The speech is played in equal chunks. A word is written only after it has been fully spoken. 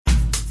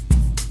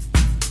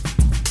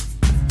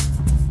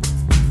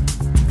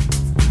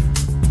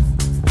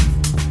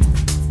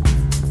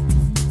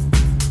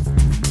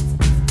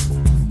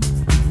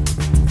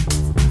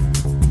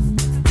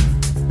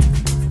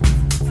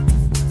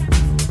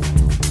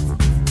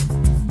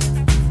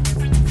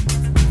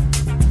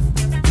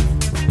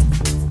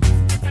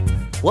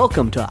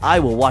Welcome to I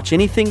Will Watch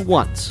Anything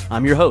Once.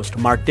 I'm your host,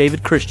 Mark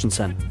David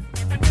Christensen.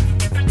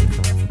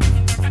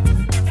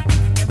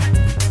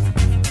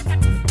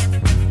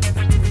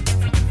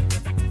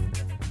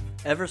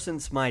 Ever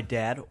since my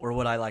dad, or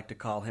what I like to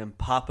call him,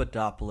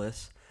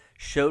 Papadopoulos,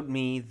 showed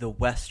me the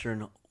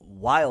Western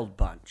Wild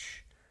Bunch,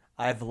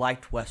 I've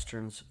liked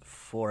Westerns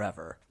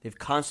forever. They've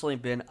constantly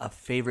been a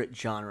favorite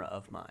genre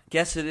of mine.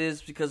 Guess it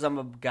is because I'm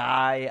a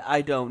guy,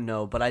 I don't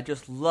know, but I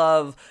just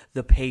love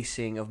the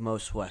pacing of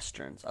most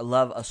Westerns. I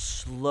love a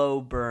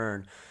slow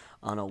burn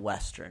on a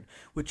Western,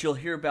 which you'll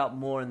hear about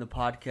more in the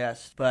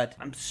podcast, but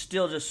I'm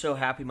still just so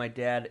happy my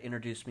dad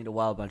introduced me to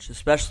Wild Bunch,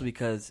 especially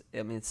because,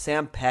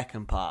 Sam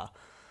Peckinpah.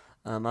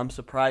 I'm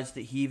surprised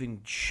that he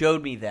even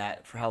showed me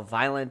that for how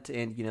violent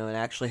and, it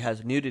actually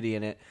has nudity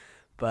in it.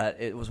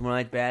 But it was one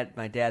of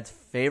my dad's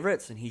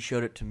favorites, and he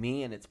showed it to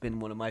me, and it's been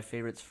one of my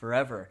favorites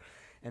forever.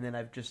 And then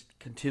I've just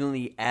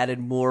continually added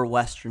more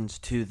Westerns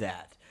to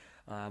that.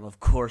 Of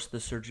course, the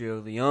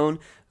Sergio Leone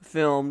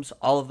films,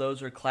 all of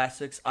those are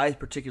classics. I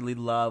particularly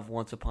love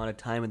Once Upon a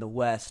Time in the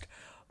West,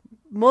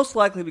 most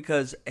likely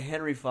because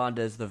Henry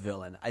Fonda is the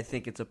villain. I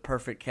think it's a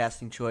perfect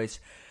casting choice.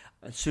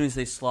 As soon as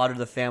they slaughter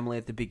the family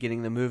at the beginning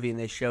of the movie and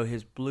they show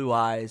his blue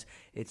eyes,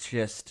 it's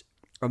just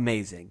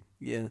amazing.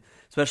 Yeah,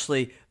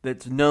 especially that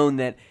it's known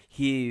that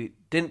he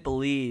didn't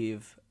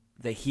believe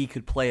that he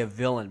could play a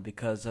villain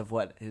because of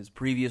what his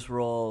previous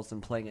roles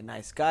and playing a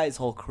nice guy his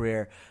whole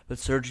career. But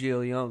Sergio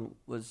Leone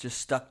was just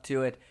stuck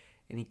to it,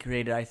 and he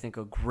created, I think,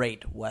 a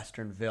great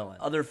Western villain.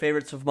 Other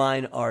favorites of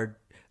mine are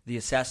The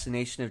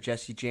Assassination of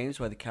Jesse James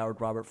by the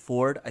coward Robert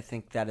Ford. I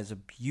think that is a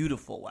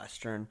beautiful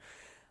Western.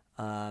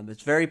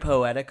 It's very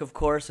poetic, of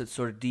course. It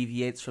sort of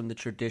deviates from the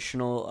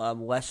traditional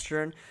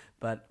Western,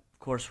 but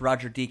of course,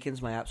 Roger Deakins,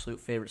 my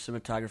absolute favorite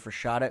cinematographer,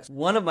 shot it.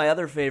 One of my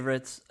other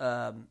favorites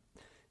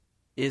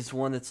is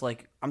one that's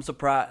like, I'm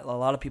surprised a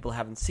lot of people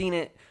haven't seen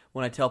it.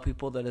 When I tell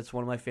people that it's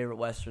one of my favorite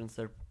Westerns,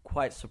 they're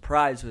quite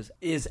surprised.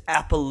 Is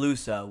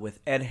Appaloosa with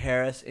Ed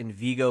Harris and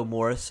Viggo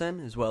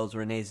Mortensen, as well as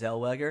Renee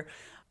Zellweger.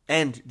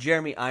 And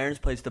Jeremy Irons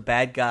plays the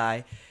bad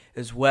guy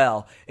as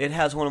well. It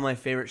has one of my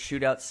favorite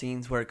shootout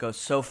scenes where it goes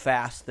so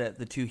fast that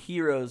the two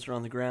heroes are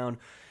on the ground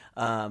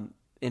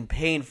in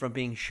pain from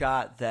being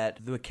shot,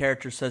 that the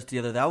character says to the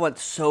other, that went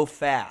so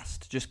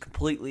fast, just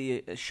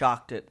completely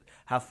shocked at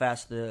how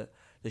fast the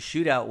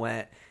shootout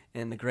went.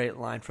 And the great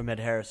line from Ed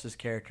Harris's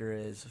character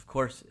is, of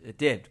course it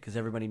did, because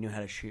everybody knew how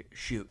to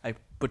shoot. I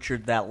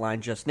butchered that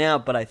line just now,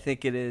 but I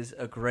think it is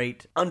a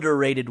great,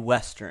 underrated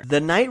Western.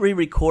 The night we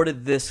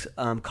recorded this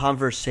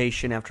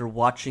conversation after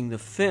watching the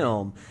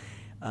film,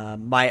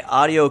 my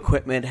audio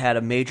equipment had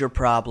a major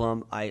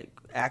problem. I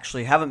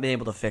actually haven't been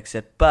able to fix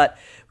it, but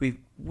we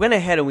went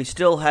ahead and we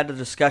still had the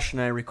discussion.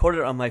 I recorded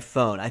it on my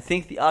phone. I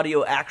think the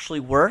audio actually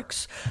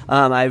works.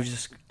 I would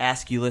just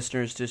ask you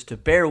listeners just to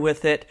bear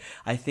with it.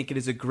 I think it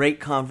is a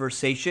great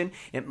conversation.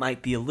 It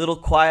might be a little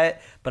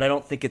quiet, but I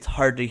don't think it's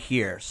hard to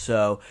hear.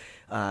 So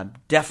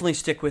definitely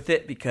stick with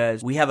it,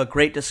 because we have a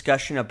great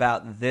discussion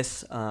about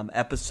this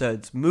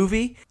episode's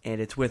movie, and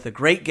it's with a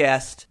great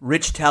guest,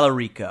 Rich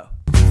Talarico.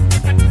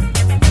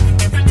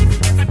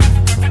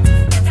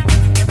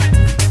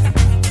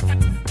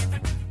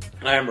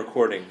 I am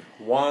recording.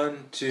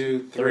 1,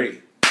 2,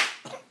 3.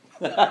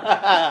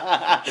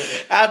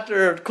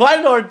 After quite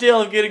an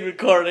ordeal of getting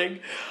recording,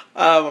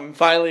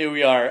 finally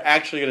we are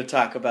actually going to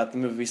talk about the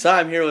movie. So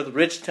I'm here with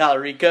Rich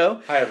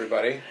Talarico. Hi,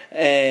 everybody.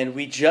 And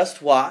we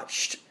just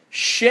watched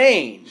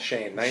Shane.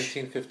 Shane,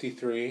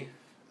 1953,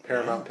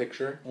 Paramount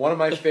Picture. One of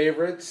my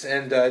favorites,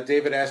 and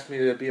David asked me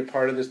to be a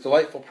part of this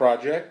delightful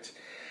project.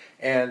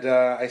 And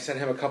I sent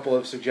him a couple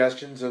of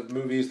suggestions of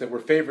movies that were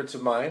favorites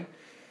of mine.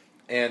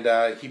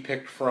 And he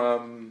picked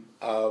from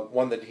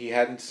one that he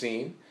hadn't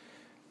seen,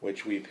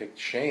 which we picked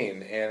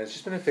Shane. And it's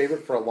just been a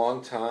favorite for a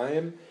long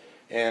time.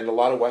 And a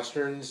lot of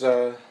Westerns,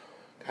 I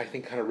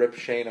think, kind of rip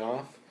Shane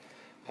off.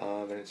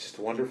 And it's just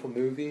a wonderful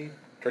movie.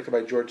 Directed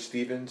by George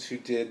Stevens, who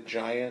did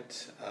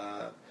Giant,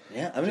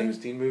 James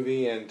Dean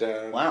movie. And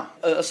wow.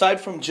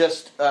 Aside from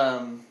just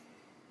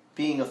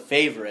being a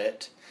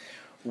favorite,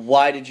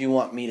 why did you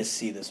want me to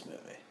see this movie?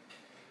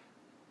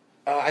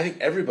 I think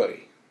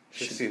everybody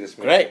should see this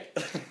movie. Great.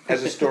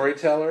 As a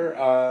storyteller,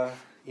 I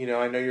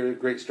know you're a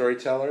great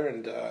storyteller,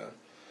 and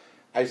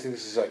I just think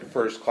this is like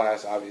first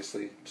class,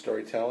 obviously,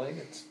 storytelling.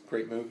 It's a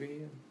great movie,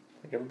 and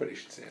I think everybody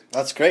should see it.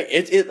 That's great.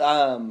 It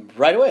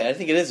right away, I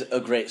think it is a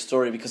great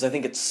story, because I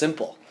think it's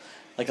simple.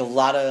 Like a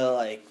lot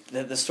of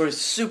the story's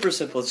super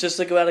simple. It's just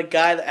like about a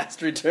guy that has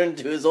to return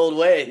to his old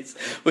ways,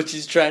 which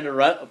he's trying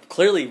to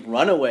clearly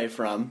run away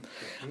from,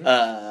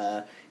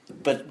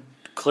 but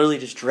clearly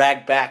just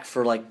dragged back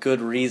for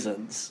good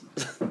reasons.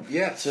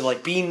 Yes. So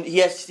he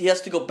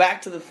has to go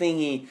back to the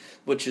thing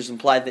which is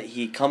implied that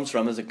he comes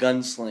from as a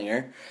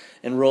gunslinger,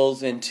 and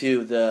rolls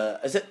into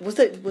was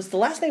the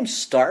last name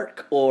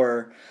Stark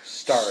or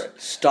Starrick?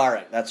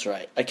 Starrick, that's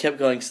right. I kept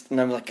going, and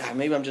I'm like, God,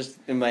 maybe I'm just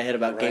in my head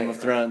about Game of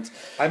Thrones.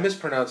 I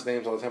mispronounce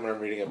names all the time when I'm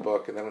reading a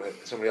book, and then when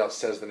somebody else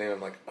says the name,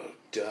 I'm like, oh,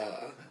 duh,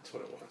 that's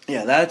what it was.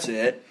 Yeah, that's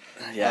it.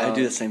 Yeah, I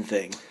do the same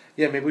thing.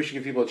 Yeah, maybe we should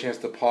give people a chance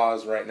to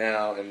pause right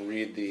now and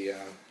read the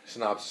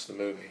synopsis of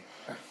the movie.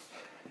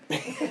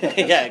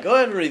 Yeah, go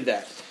ahead and read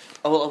that.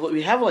 Oh, well,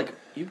 we have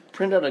you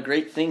print out a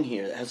great thing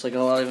here that has a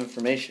lot of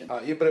information.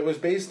 Yeah, but it was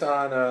based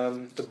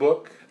on the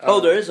book.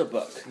 There is a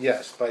book.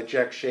 Yes, by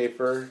Jack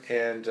Schaefer,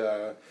 and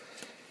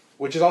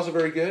which is also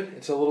very good.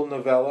 It's a little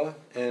novella,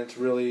 and it's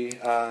really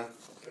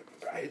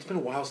it's been a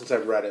while since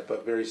I've read it,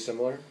 but very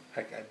similar.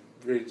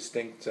 Very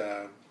distinct.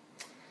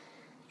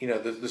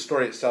 The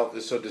story itself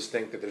is so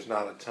distinct that there's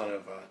not a ton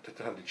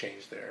to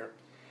change there.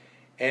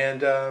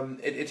 And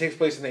it takes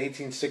place in the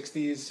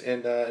 1860s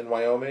in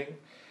Wyoming,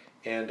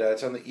 and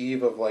it's on the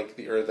eve of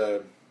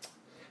the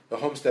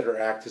Homesteader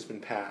Act has been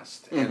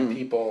passed, and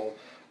people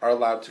are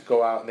allowed to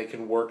go out and they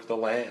can work the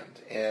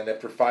land. And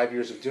after 5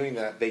 years of doing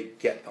that, they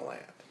get the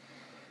land.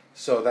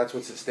 So that's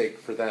what's at stake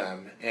for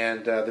them.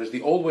 And there's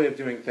the old way of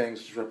doing things,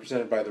 which is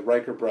represented by the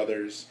Riker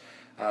brothers,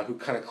 who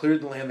kind of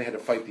cleared the land. They had to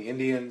fight the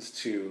Indians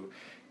to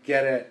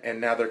get it,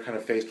 and now they're kind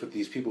of faced with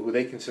these people who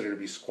they consider to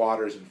be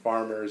squatters and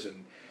farmers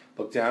and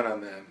look down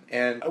on them.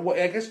 And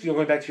I guess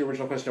going back to your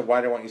original question of why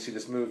do I want you to see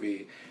this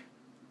movie,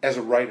 as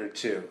a writer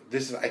too,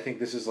 I think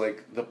this is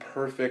like the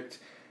perfect.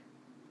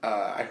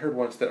 I heard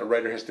once that a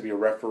writer has to be a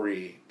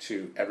referee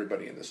to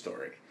everybody in the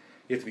story.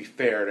 You have to be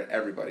fair to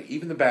everybody,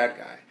 even the bad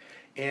guy.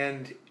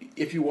 And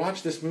if you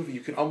watch this movie,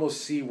 you can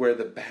almost see where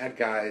the bad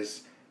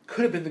guys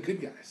could have been the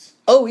good guys.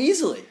 Oh,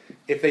 easily.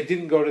 If they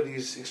didn't go to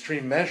these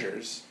extreme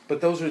measures, but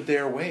those are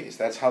their ways.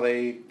 That's how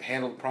they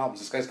handled problems.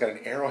 This guy's got an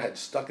arrowhead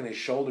stuck in his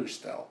shoulder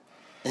still.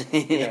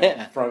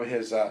 Yeah. From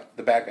his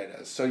the bad guy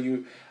does.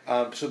 So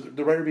so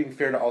the writer being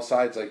fair to all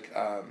sides,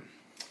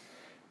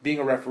 being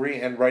a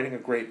referee and writing a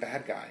great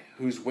bad guy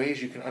whose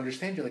ways you can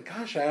understand. You're like,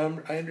 gosh, I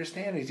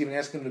understand. He's even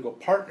asking them to go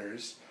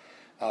partners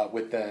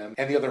with them,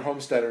 and the other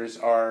homesteaders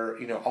are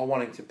all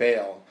wanting to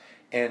bail.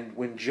 And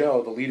when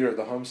Joe, the leader of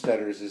the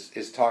homesteaders,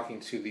 is talking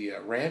to the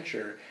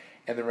rancher,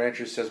 and the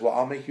rancher says, well,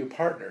 I'll make you a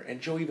partner.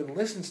 And Joe even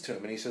listens to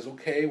him, and he says,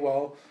 okay,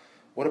 well,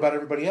 what about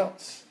everybody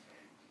else?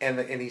 And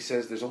he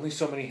says, there's only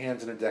so many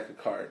hands in a deck of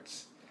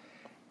cards.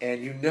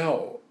 And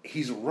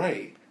he's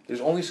right.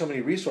 There's only so many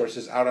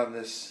resources out on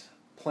this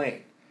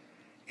plane.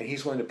 And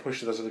he's willing to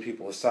push those other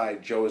people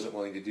aside. Joe isn't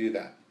willing to do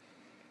that.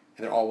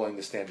 And they're all willing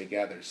to stand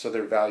together. So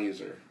their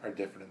values are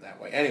different in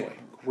that way. Anyway,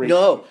 great.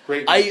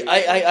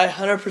 I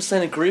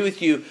 100% agree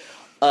with you.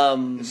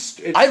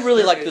 I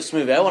really like this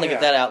movie. I want to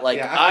get that out.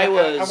 I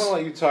want to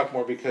let you talk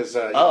more because.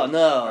 I want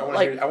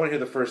to hear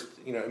the first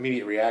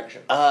immediate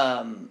reaction.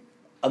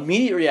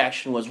 Immediate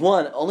reaction was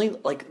only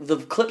the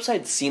clips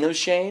I'd seen of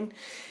Shane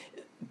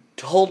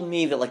told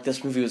me that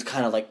this movie was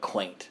kind of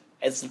quaint.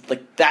 It's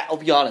that. I'll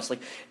be honest.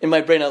 In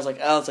my brain, I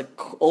was it's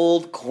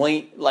old,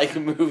 quaint,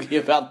 movie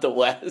about the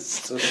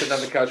West. So sitting on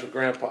the couch with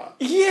Grandpa.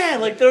 Yeah,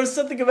 there was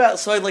something about.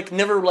 So I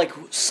never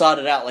sought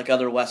it out like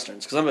other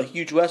westerns because I'm a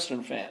huge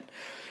Western fan.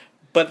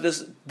 But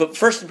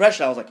first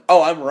impression, I was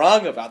oh, I'm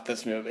wrong about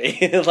this movie.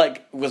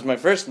 Was my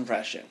first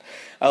impression.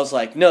 I was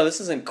no,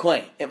 this isn't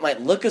quaint. It might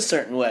look a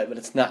certain way, but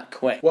it's not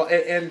quaint. Well,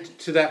 and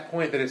to that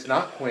point that it's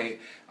not quaint,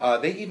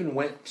 they even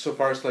went so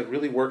far as to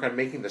really work on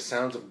making the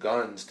sounds of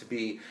guns to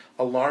be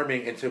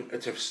alarming and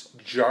to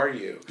jar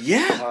you.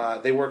 Yeah.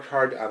 They worked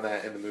hard on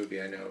that in the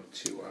movie, I know,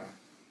 to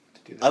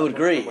do that. I would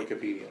agree. From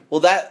Wikipedia.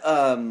 Well, that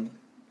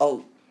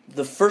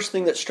the first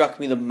thing that struck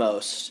me the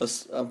most,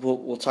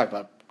 we'll talk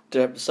about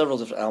several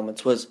different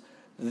elements, was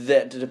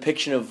the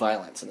depiction of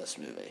violence in this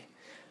movie.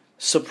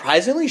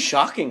 Surprisingly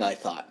shocking, I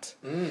thought.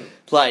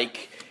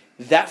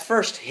 That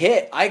first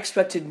hit, I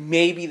expected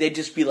maybe they'd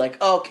just be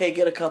oh, okay,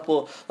 get a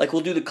couple,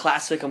 we'll do the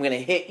classic, I'm going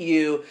to hit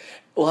you,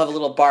 we'll have a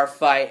little bar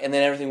fight, and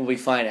then everything will be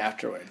fine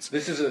afterwards.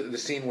 This is the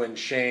scene when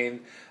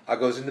Shane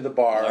goes into the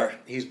bar.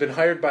 He's been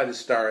hired by the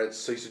Starrets,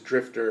 so he's a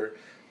drifter,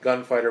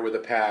 gunfighter with a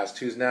past,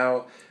 who's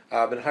now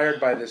been hired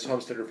by this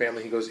homesteader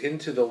family. He goes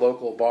into the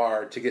local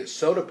bar to get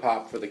soda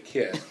pop for the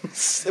kid.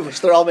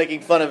 Which they're all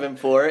making fun of him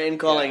for and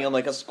calling him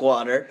a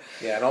squatter.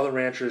 Yeah, and all the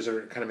ranchers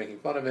are kind of making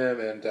fun of him.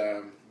 And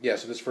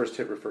so this first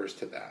hit refers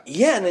to that.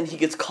 Yeah, and then he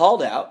gets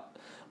called out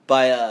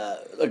by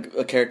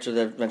a character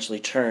that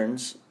eventually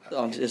turns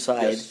onto his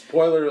side. Yes,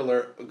 spoiler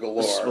alert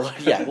galore.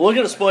 We're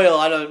going to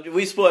spoil.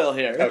 We spoil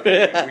here.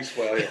 Okay, we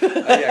spoil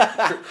here.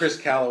 Chris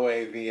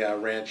Calloway, the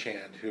ranch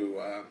hand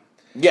who...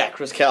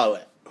 Chris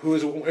Calloway. Who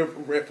was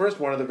at first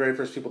one of the very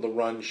first people to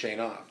run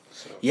Shane off.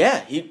 So.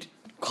 Yeah, he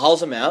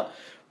calls him out.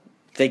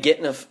 They get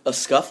in a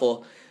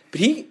scuffle, but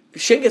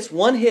Shane gets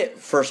one hit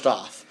first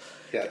off.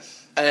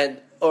 Yes,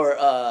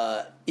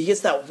 he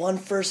gets that one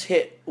first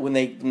hit when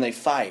they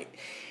fight,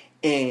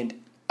 and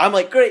I'm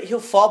great,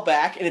 he'll fall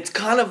back, and it's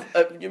kind of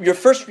your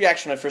first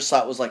reaction when I first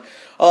saw it was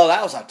oh,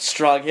 that was a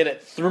strong hit.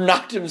 It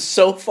knocked him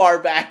so far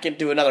back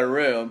into another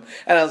room,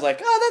 and I was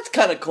oh, that's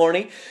kind of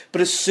corny.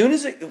 But as soon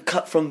as it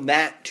cut from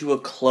that to a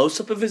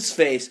close-up of his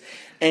face,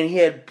 and he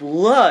had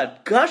blood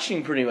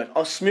gushing pretty much,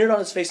 all smeared on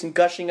his face and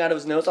gushing out of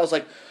his nose, I was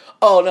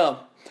oh no,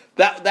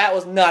 That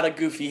was not a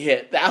goofy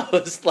hit. That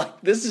was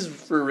like, this is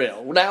for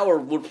real. Now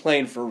we're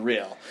playing for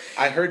real.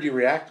 I heard you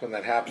react when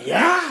that happened.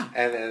 Yeah.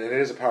 And it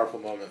is a powerful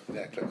moment,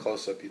 that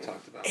close-up you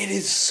talked about. It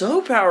is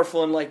so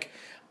powerful, and like,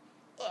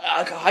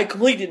 I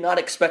completely did not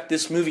expect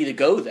this movie to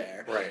go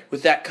there. Right.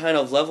 With that kind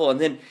of level, and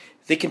then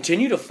they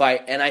continue to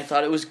fight, and I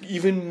thought it was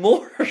even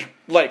more,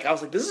 like, I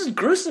was like, this is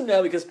gruesome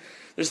now, because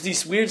there's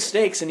these weird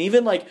stakes, and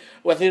even, like,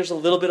 well, I think there's a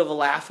little bit of a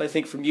laugh, I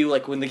think, from you,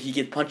 like, when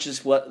he punches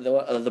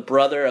the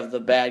brother of the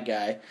bad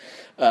guy,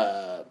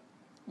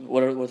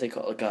 what are they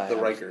called? Guy? The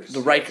Rikers.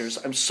 The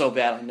Rikers. I'm so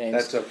bad on names.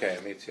 That's okay,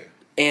 me too.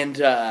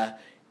 And,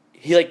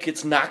 he, like,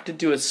 gets knocked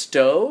into a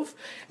stove.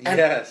 And,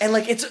 yes. And,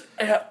 like, it's...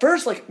 At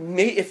first, like,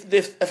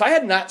 if I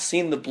had not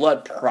seen the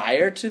blood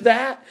prior to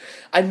that,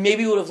 I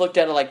maybe would have looked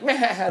at it like,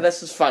 meh,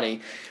 this is funny.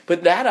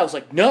 But that, I was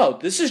like, no,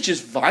 this is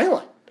just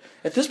violent.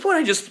 At this point,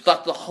 I just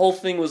thought the whole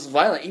thing was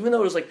violent. Even though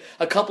there was, like,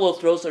 a couple of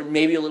throws or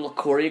maybe a little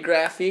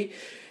choreography.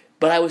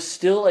 But I was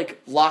still,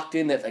 like, locked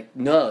in that, like,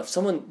 no,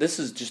 this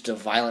is just a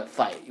violent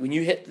fight. When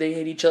they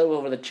hit each other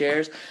over the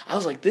chairs, I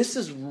was like, this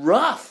is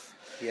rough.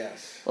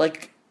 Yes.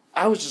 Like...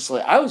 I was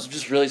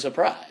just really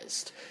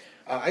surprised.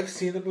 I've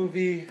seen the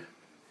movie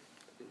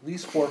at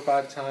least 4 or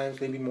 5 times,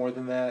 maybe more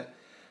than that.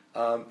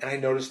 And I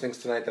noticed things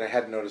tonight that I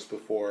hadn't noticed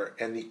before.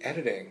 And the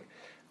editing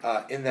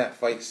in that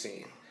fight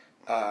scene,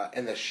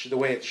 and the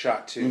way it's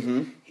shot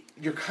too,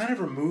 you're kind of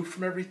removed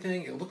from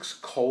everything. It looks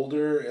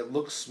colder. It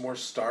looks more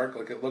stark.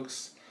 Like it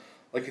looks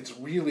like it's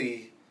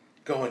really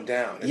going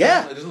down. It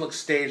doesn't look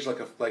staged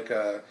like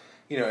a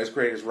as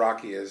great as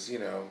Rocky is.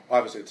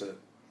 Obviously it's a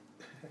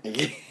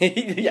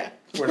yeah.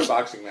 We're in a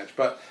boxing match,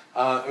 but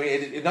I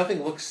mean,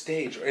 nothing looks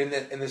staged.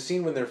 In the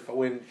scene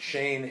when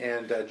Shane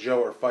and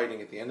Joe are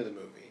fighting at the end of the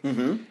movie,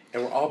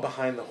 and we're all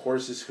behind the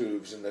horses'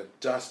 hooves, and the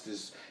dust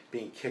is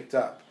being kicked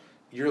up,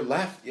 you're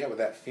left, with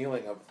that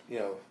feeling of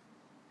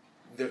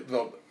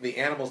the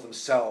animals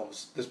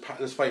themselves.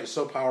 This fight is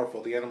so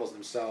powerful. The animals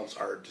themselves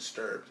are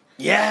disturbed.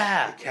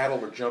 Yeah, the cattle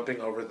were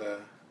jumping over the.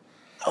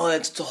 Oh,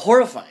 that's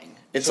horrifying.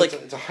 It's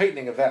a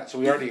heightening of that. So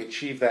we already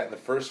achieved that in the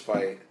first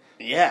fight.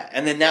 Yeah,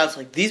 and then now it's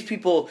like these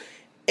people,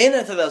 and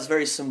I thought that was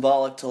very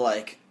symbolic to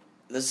like,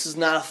 this is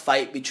not a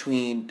fight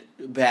between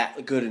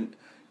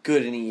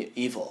good and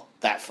evil.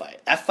 That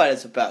fight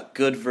is about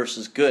good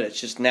versus good.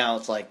 It's just now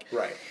it's like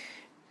right.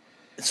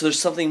 So there's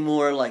something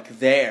more like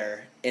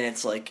there, and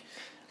it's like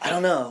I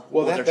don't know.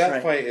 Well,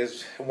 that fight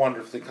is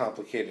wonderfully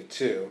complicated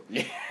too.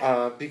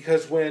 Yeah.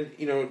 Because when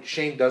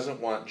Shane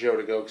doesn't want Joe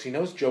to go because he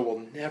knows Joe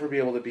will never be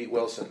able to beat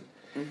Wilson.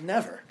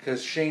 Never.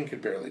 Because Shane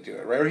could barely do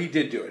it, right? Or he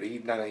did do it. He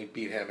not only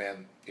beat him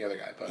and the other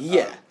guy, but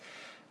yeah.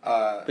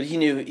 But he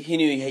knew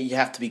you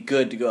have to be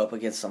good to go up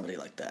against somebody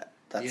like that.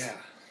 Yeah,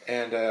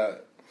 and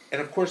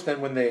of course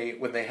then when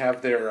they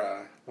have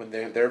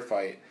their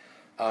fight,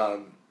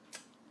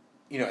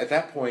 at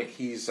that point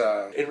he's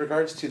in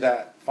regards to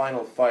that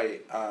final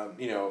fight,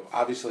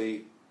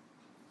 obviously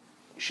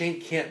Shane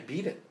can't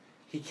beat him.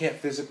 He can't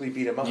physically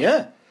beat him up.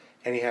 Yeah,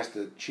 and he has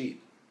to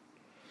cheat.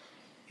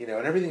 And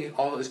everything,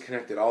 all is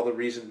connected. All the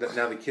reason that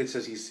now the kid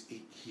says he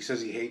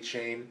says he hates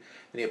Shane,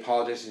 and he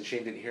apologizes, and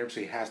Shane didn't hear him,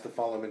 so he has to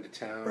follow him into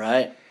town.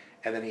 Right.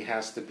 And then he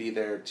has to be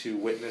there to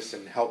witness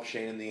and help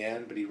Shane in the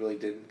end, but he really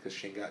didn't because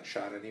Shane got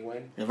shot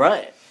anyway.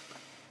 Right.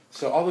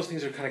 So all those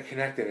things are kind of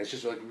connected. It's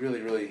just like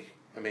really, really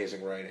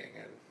amazing writing.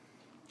 And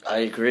I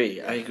agree.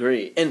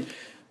 And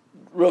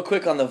real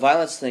quick on the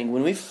violence thing,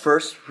 when we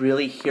first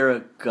really hear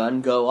a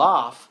gun go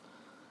off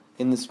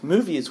in this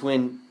movie is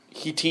when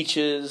he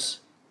teaches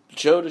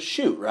Joe to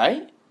shoot,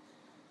 right?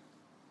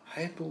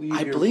 I believe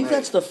right.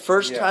 That's the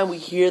first time we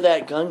hear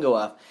that gun go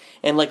off.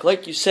 And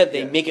like you said,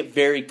 they make it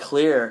very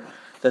clear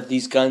that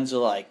these guns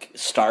are like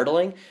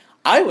startling.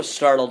 I was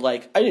startled,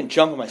 like I didn't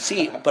jump in my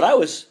seat, but I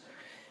was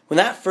when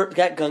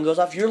that gun goes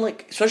off, you're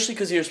like, especially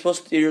because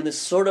you're in this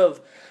sort of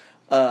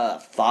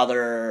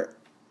father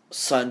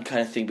son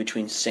kind of thing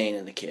between Shane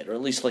and the kid, or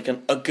at least like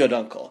a good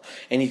uncle,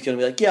 and he's gonna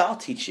be like, yeah, I'll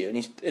teach you,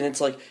 and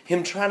it's like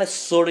him trying to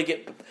sort of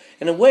get,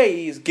 in a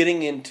way, he's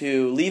getting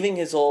into leaving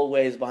his old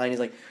ways behind. He's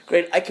like,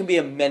 great, I can be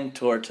a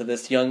mentor to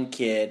this young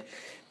kid,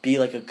 be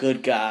like a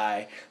good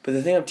guy, but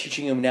the thing I'm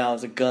teaching him now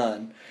is a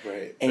gun,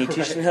 right? And he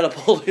teaches him how to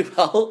pull the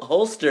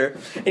holster,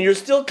 and you're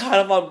still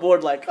kind of on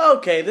board, like,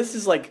 okay, this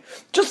is like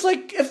just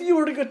like if you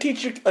were to go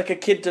teach a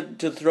kid to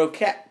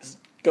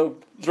go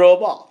throw a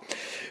ball.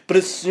 But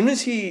as soon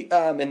as he,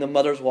 and the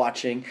mother's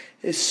watching,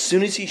 as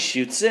soon as he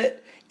shoots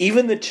it,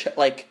 even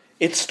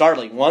it's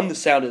startling. One, the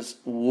sound is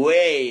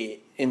way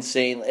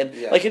insane. And,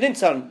 like, it didn't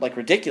sound, like,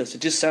 ridiculous.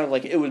 It just sounded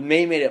like it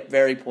made it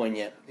very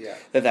poignant. Yeah.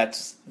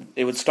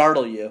 It would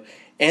startle you.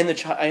 And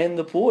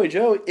the boy,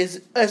 Joe,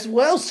 is as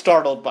well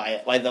startled by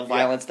it, by the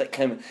violence that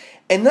came.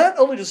 And not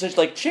only does it,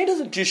 like, Shane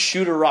doesn't just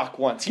shoot a rock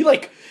once. He,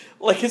 like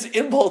his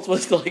impulse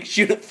was to, like,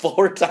 shoot it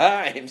 4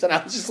 times. And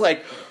I was just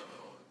like,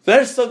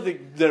 there's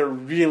something they're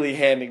really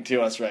handing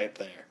to us right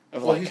there.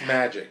 Well, he's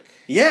magic.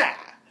 Yeah.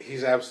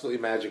 He's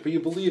absolutely magic, but you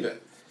believe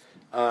it.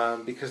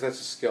 because that's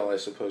a skill I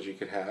suppose you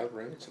could have,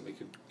 right? Somebody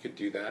could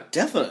do that.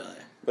 Definitely.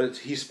 But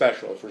he's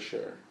special for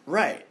sure.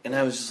 Right, and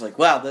I was just like,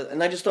 wow,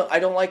 and I just don't. I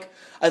don't like.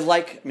 I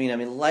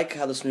like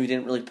how this movie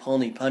didn't really pull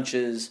any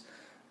punches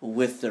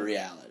with the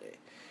reality,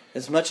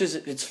 as much as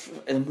it's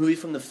a movie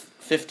from the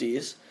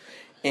 '50s,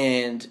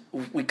 and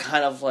we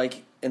kind of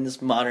like in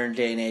this modern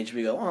day and age,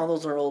 we go, oh,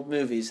 those are old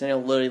movies, and they'll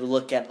literally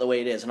look at it the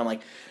way it is, and I'm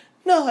like,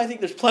 no, I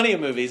think there's plenty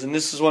of movies, and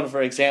this is one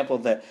for example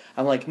that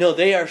I'm like, no,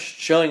 they are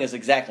showing us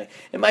exactly.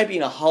 It might be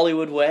in a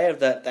Hollywood way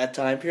of that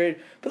time period,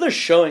 but they're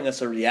showing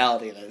us a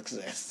reality that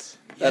exists.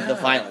 The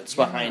violence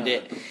behind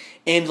it,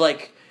 and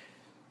like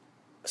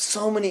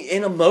so many,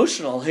 and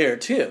emotional here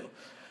too,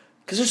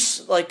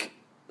 because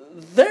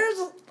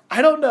there's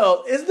I don't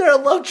know, is there a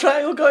love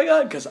triangle going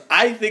on? Because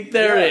I think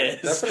there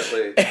is,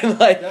 definitely, and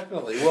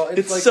definitely. Well,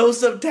 it's like, so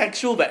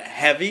subtextual but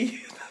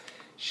heavy.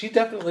 She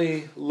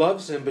definitely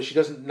loves him, but she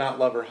doesn't not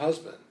love her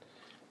husband.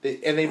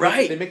 They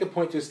make a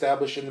point to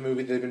establish in the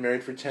movie that they've been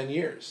married for 10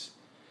 years,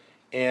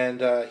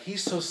 and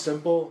he's so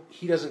simple.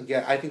 He doesn't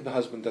get. I think the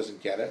husband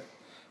doesn't get it.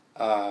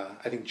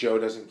 I think Joe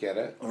doesn't get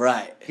it.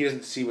 Right. He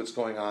doesn't see what's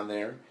going on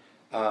there.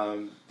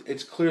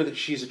 It's clear that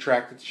she's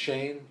attracted to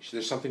Shane.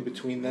 There's something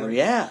between them.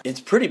 Yeah. It's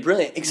pretty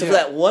brilliant. Except for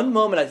that one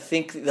moment, I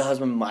think the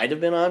husband might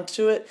have been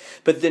onto it,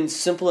 but then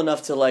simple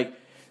enough to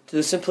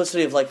the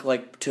simplicity of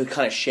like to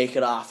kind of shake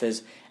it off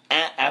is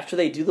after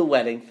they do the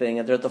wedding thing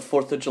and they're at the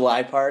 4th of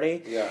July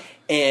party. Yeah.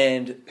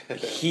 And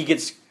he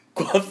gets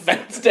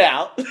fenced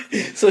out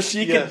so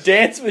she can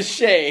dance with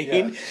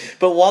Shane,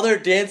 but while they're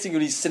dancing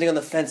when he's sitting on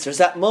the fence, there's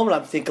that moment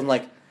I'm thinking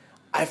like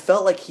I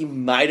felt like he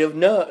might have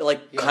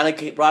kind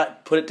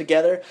of put it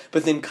together,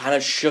 but then kind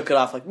of shook it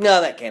off like,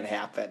 no, that can't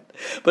happen.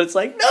 But it's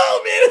like,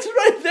 no, man, it's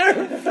right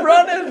there in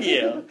front of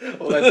you.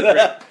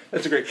 Well,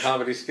 that's a great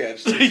comedy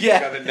sketch.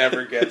 Yeah, that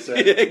never gets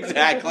it.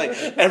 Exactly.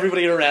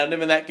 Everybody around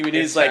him in that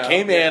community is like,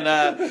 hey, man,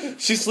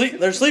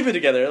 they're sleeping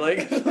together.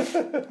 Like,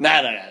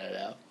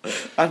 no.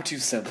 I'm too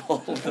simple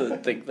to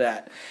think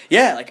that.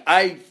 Yeah,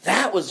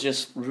 that was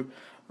just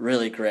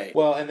really great.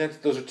 Well, and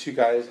those are two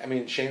guys. I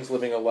mean, Shane's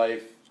living a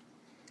life,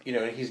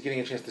 and he's getting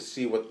a chance to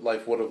see what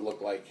life would have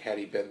looked like had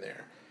he been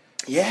there.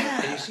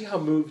 Yeah. And you see how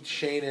moved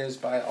Shane is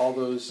by all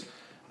those,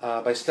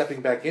 by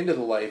stepping back into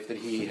the life that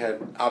he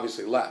had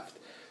obviously left.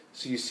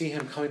 So you see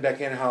him coming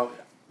back in, how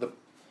the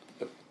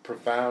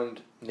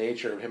profound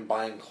nature of him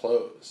buying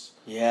clothes.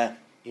 Yeah.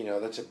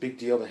 That's a big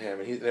deal to him.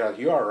 And they're like,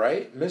 you all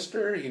right,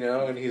 mister?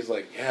 And he's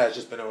like, yeah, it's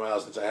just been a while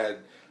since I had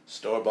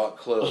store-bought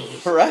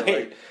clothes. Right.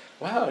 Like,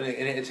 wow, and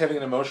it's having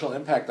an emotional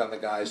impact on the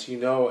guys,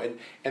 and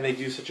they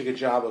do such a good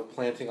job of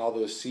planting all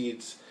those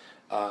seeds.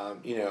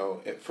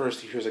 At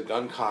first he hears a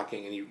gun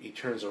cocking, and he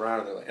turns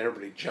around, and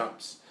everybody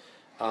jumps.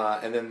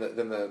 And then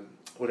the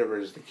whatever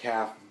it is, the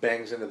calf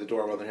bangs into the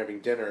door while they're having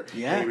dinner.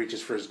 Yeah. And he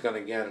reaches for his gun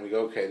again, and we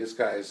go, okay, this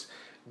guy's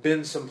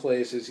been some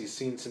places, he's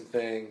seen some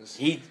things.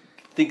 He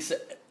thinks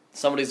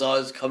somebody's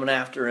always coming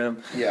after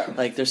him. Yeah.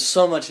 There's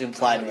so much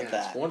implied with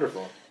that. It's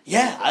wonderful.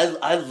 Yeah,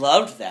 I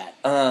loved that.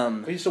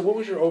 So what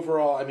was your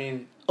overall,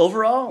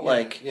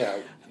 Overall,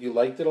 you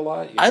liked it a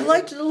lot? I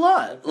liked it a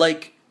lot.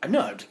 I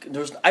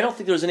don't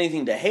think there was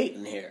anything to hate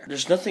in here.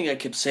 There's nothing I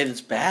could say that's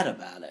bad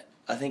about it.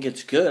 I think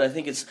it's good. I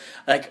think it's,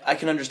 I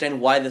can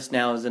understand why this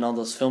now is in all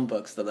those film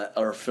books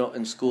or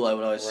in school I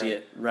would always see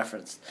it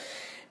referenced.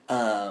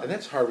 And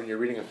that's hard when you're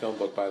reading a film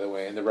book, by the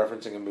way, and they're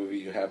referencing a movie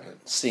you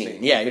haven't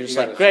seen. Yeah, you're just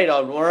like, great,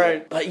 all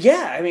right. But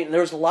yeah,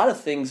 there's a lot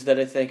of things that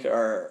I think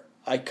are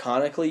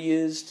iconically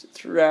used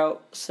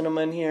throughout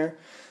cinema in here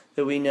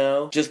that we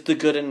know. Just the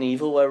good and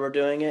evil while we're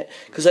doing it.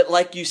 Because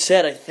like you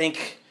said, I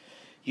think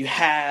you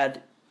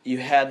had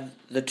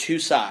the two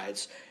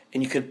sides,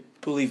 and you could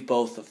believe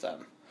both of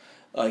them.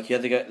 You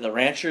had the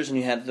ranchers, and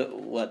you had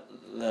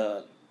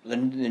the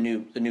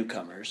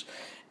newcomers.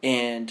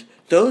 And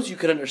those you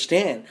could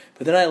understand.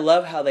 But then I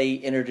love how they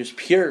introduced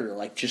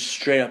pure, just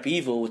straight up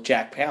evil with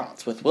Jack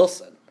Palance, with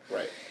Wilson.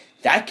 Right.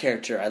 That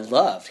character I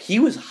loved. He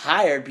was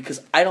hired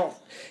because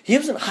he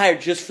wasn't hired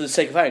just for the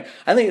sake of hiring.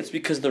 I think it's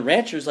because the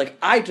rancher's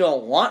I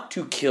don't want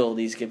to kill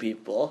these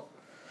people.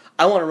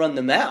 I want to run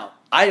them out.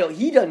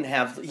 He doesn't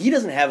have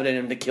it in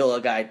him to kill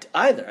a guy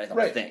either, I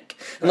don't think.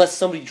 Unless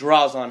somebody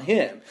draws on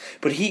him.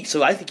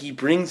 So I think he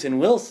brings in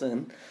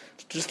Wilson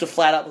just to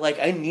flat out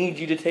I need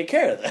you to take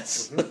care of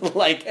this.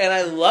 Mm-hmm. And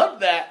I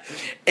love that.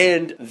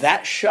 And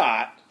that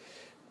shot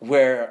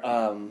where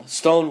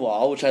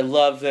Stonewall, which I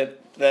love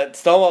that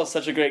Stonewall is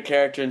such a great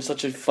character and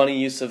such a funny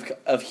use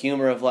of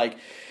humor of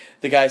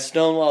the guy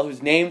Stonewall,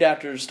 who's named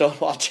after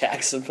Stonewall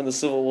Jackson from the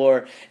Civil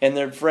War, and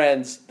their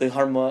friends.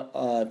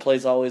 The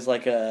plays always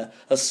the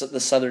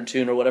Southern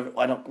tune or whatever.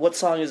 What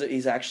song is it?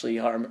 He's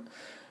actually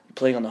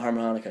playing on the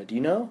harmonica. Do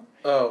you know?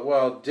 Oh,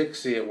 well,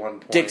 Dixie at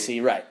one point.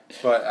 Dixie, right.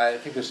 But I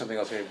think there's something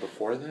else maybe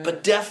before that.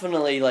 But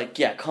definitely,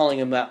 calling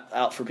him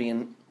out for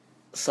being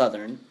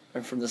Southern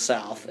or from the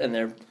South, and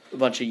they're a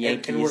bunch of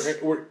Yankees.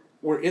 And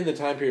we're in the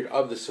time period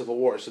of the Civil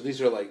War, so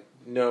these are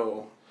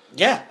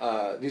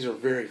Yeah. These are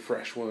very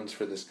fresh wounds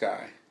for this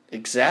guy.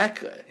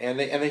 Exactly. And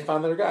they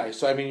found their guy.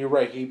 So I mean, you're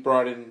right. He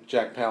brought in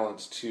Jack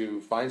Palance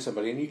to find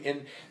somebody,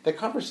 and the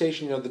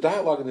conversation, the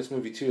dialogue in this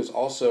movie too is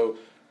also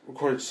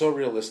recorded so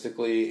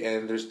realistically.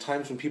 And there's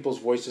times when people's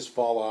voices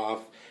fall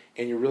off,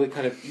 and you're really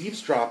kind of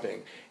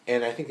eavesdropping.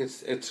 And I think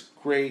it's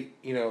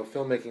great,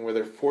 filmmaking where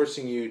they're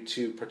forcing you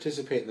to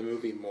participate in the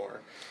movie more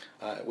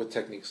with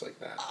techniques like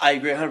that. I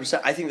agree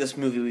 100%. I think this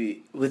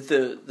movie, with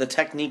the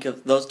technique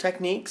of those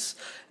techniques,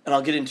 and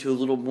I'll get into a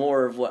little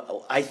more of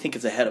what I think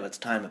is ahead of its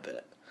time a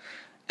bit.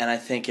 And I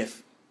think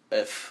if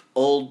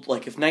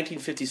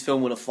 1950s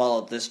film would have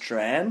followed this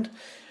trend,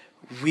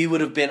 we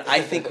would have been,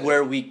 I think,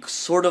 where we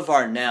sort of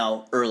are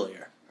now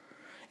earlier.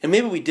 And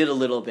maybe we did a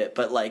little bit,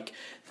 but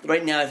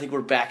right now I think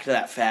we're back to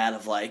that fad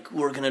of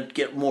we're going to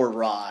get more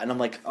raw. And I'm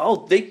like,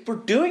 oh, they were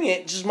doing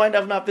it, just might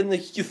have not been the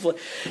youth.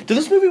 Did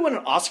this movie win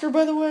an Oscar,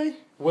 by the way?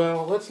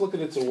 Well, let's look at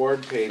its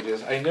award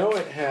pages. I know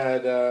it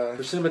had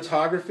for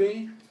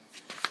cinematography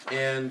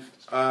and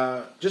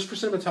just for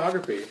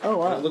cinematography. Oh,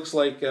 wow. And it looks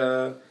like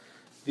the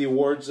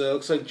awards,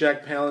 looks like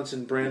Jack Palance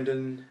and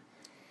Brandon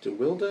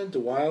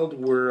DeWilde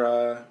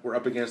were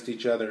up against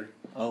each other.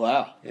 Oh,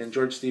 wow. And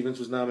George Stevens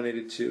was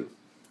nominated too.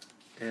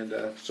 And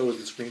so was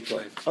the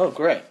screenplay. Oh,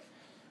 great.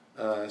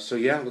 So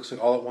yeah, it looks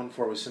like all it won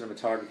for was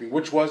cinematography,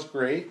 which was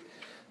great.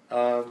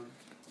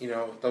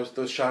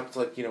 Those shots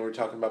we're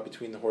talking about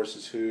between the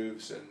horses'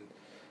 hooves and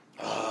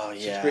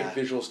such great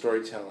visual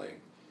storytelling.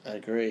 I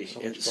agree. So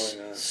much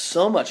going on.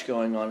 So much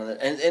going on in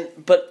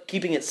it, but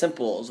keeping it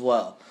simple as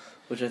well,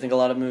 which I think a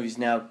lot of movies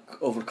now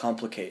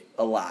overcomplicate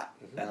a lot.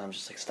 Mm-hmm. And I'm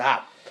just like,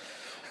 stop.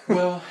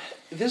 Well,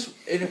 this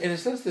in a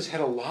sense, this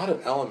had a lot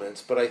of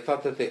elements, but I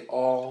thought that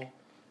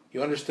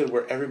you understood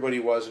where everybody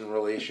was in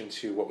relation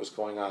to what was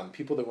going on.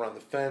 People that were on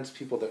the fence,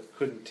 people that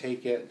couldn't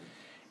take it,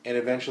 and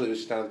eventually it was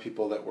just down to the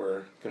people that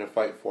were going to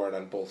fight for it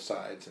on both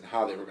sides and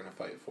how they were going to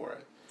fight for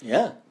it.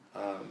 Yeah.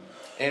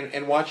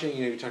 And watching,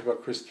 you talk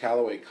about Chris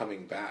Calloway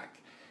coming back.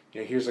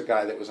 Here's a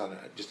guy that was on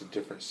just a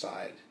different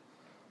side.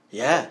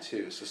 Yeah.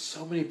 Too.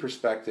 So many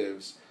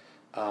perspectives.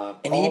 And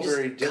all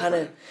very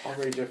different. All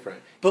very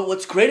different. But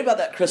what's great about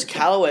that Chris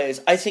Calloway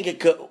is I think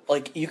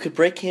you could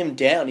break him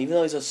down, even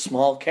though he's a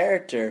small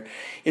character.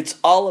 It's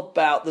all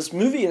about this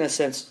movie, in a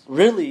sense,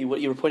 really what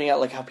you were pointing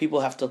out, how people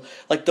have to,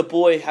 the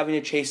boy having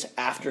to chase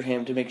after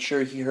him to make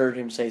sure he heard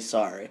him say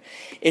sorry.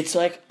 It's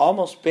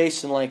almost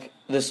based in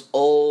this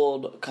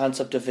old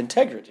concept of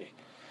integrity.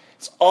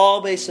 It's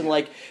all based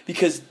in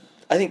because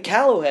I think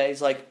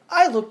Calloway's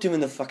I looked him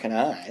in the fucking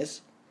eyes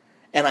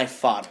and I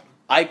fought him.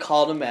 I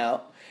called him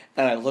out.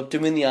 And I looked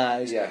him in the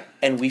eyes,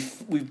 and we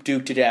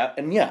duked it out.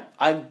 And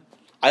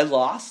I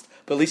lost,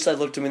 but at least I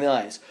looked him in the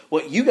eyes.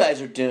 What you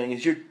guys are doing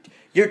is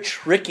you're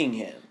tricking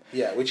him.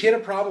 Yeah, which he had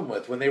a problem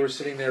with when they were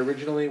sitting there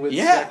originally with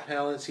Jack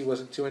Palance. He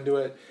wasn't too into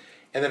it.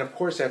 And then, of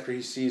course, after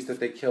he sees that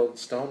they killed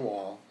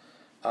Stonewall,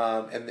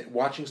 and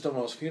watching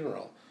Stonewall's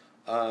funeral,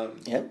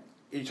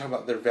 you're talking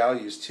about their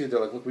values, too. They're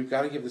like, look, we've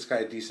got to give this guy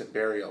a decent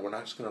burial. We're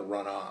not just going to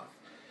run off.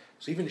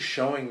 So even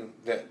showing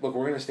that, look,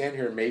 we're going to stand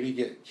here and maybe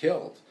get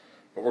killed,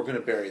 but we're going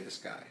to bury this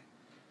guy.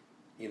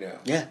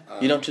 Yeah.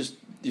 You don't just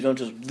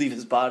leave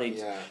his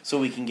body so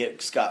we can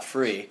get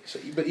scot-free. So,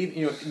 but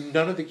even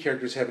none of the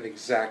characters have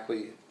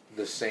exactly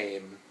the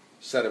same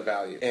set of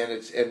values, and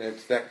it's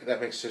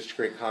that makes such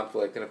great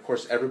conflict. And of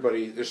course,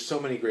 there's so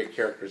many great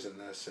characters in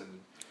this, and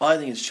I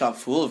think it's chock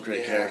full of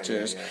great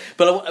characters. Yeah.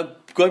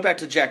 But going back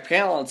to Jack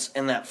Palance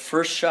and that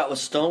first shot with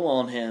Stonewall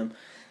on him,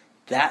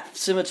 that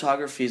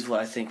cinematography is what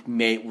I think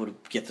would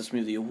get this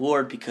movie the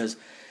award, because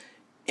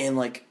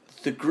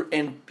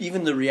and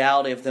even the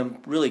reality of them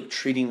really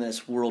treating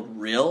this world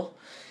real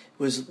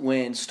was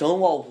when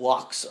Stonewall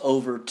walks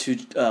over to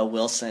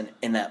Wilson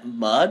in that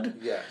mud.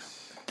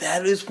 Yes.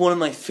 That is one of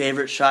my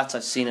favorite shots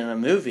I've seen in a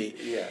movie.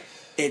 Yes.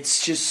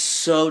 It's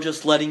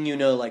just letting you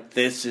know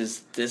this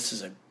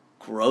is a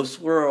gross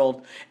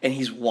world, and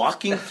he's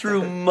walking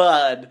through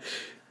mud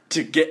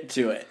to get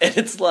to it. And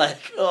it's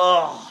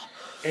oh.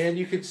 And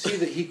you could see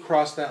that he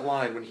crossed that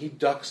line when he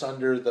ducks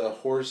under the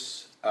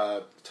horse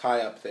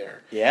tie up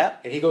there. Yeah.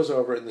 And he goes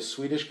over, and the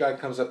Swedish guy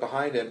comes up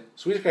behind him.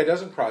 Swedish guy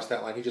doesn't cross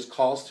that line. He just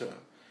calls to him.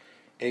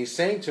 And he's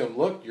saying to him,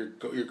 look,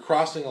 you're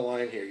crossing a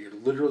line here. You're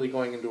literally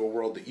going into a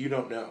world that you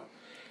don't know.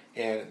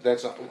 And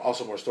that's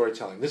also more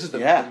storytelling. This is the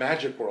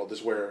magic world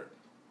is where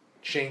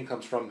Shane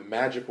comes from. The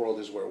magic world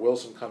is where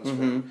Wilson comes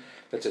from.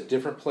 That's a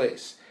different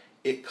place.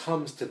 It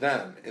comes to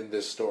them in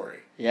this story.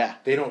 Yeah.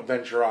 They don't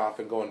venture off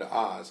and go into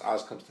Oz.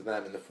 Oz comes to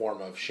them in the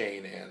form of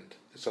Shane and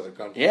this other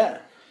gunfighter. Yeah.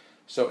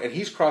 So, and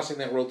he's crossing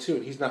that world too,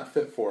 and he's not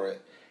fit for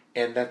it.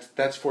 And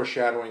that's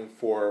foreshadowing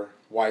for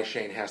why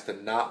Shane has to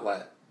not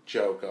let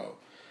Joe go.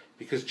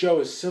 Because Joe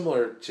is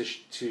similar to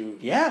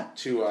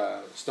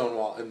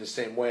Stonewall in the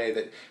same way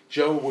that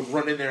Joe would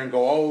run in there and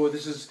go,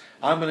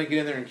 I'm going to get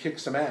in there and kick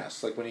some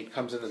ass, when he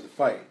comes into the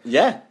fight.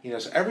 Yeah.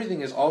 So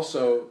everything is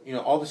also,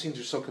 all the scenes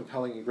are so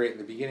compelling and great in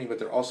the beginning, but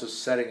they're also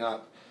setting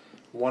up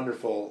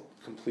wonderful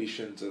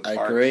completions of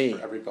arcs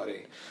for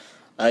everybody.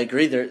 I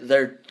agree.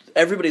 They're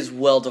everybody's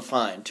well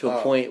defined to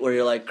a point where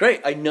you're like,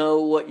 great, I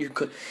know what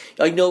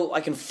I know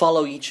I can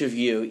follow each of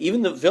you.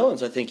 Even the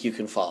villains, I think you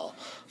can follow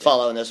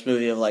in this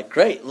movie. Of like,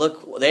 great,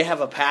 look, they have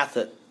a path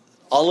that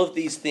all of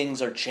these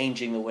things are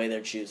changing the way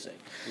they're choosing.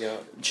 Yeah,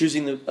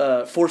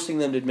 forcing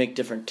them to make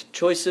different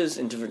choices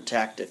and different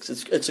tactics.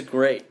 It's a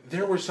great.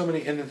 There were so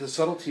many, and the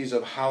subtleties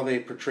of how they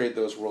portrayed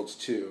those worlds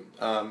too.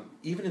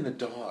 Even in the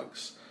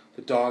dogs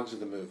of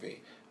the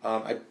movie.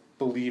 I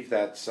believe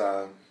that's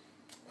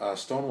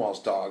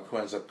Stonewall's dog who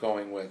ends up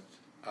going with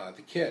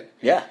the kid.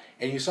 Yeah.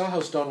 And you saw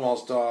how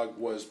Stonewall's dog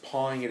was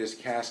pawing at his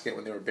casket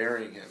when they were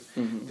burying him.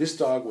 Mm-hmm. This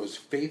dog was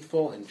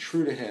faithful and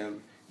true to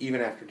him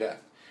even after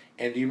death.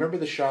 And do you remember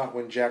the shot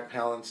when Jack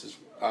Palance is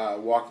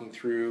walking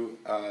through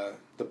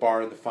the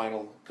bar in the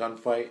final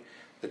gunfight?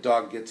 The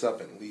dog gets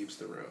up and leaves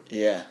the room.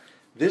 Yeah.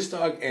 This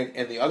dog,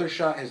 and the other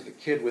shot has the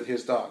kid with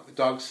his dog. The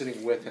dog's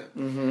sitting with him.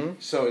 Mm-hmm.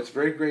 So it's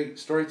very great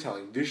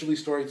storytelling, visually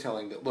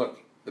storytelling, that look,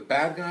 the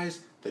bad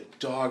guys, the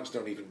dogs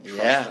don't even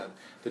trust them.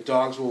 The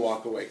dogs will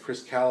walk away.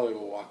 Chris Calloway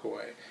will walk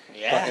away.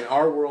 Yeah. But in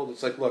our world,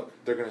 it's like, look,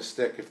 they're going to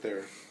stick if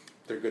they're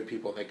good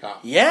people and they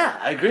got. Yeah,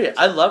 I agree.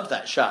 I loved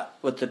that shot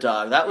with the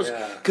dog. That was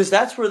because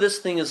that's where this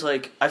thing is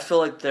like. I feel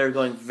like they're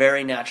going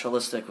very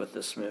naturalistic with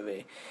this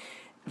movie,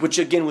 which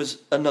again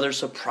was another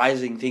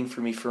surprising thing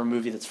for me for a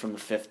movie that's from the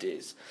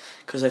 50s.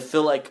 Because I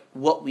feel like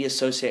what we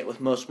associate with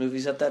most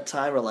movies at that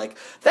time are like,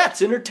 that's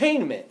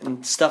entertainment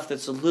and stuff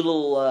that's a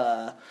little.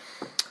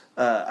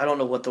 I don't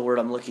know what the word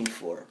I'm looking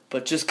for,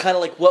 but just kind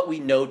of like what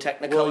we know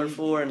Technicolor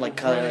for, and like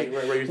kind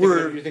of right.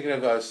 You're thinking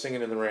of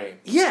Singing in the Rain.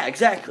 Yeah,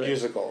 exactly.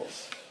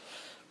 Musicals.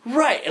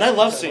 Right, and I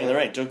love Singing in the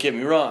Rain, don't get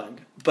me wrong.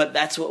 But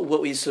that's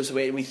what we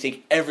associate, and we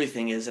think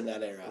everything is in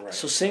that era. Right.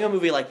 So seeing a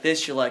movie like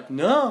this, you're like,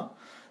 no,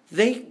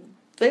 they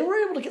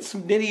were able to get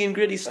some nitty and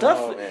gritty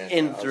stuff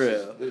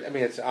through. I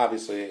mean, it's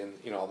obviously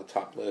in all the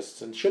top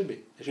lists, and should be.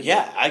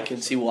 Yeah, I can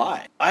see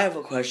why. I have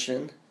a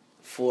question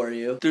for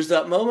you. There's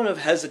that moment of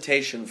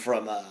hesitation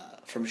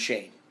from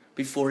Shane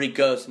before he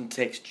goes and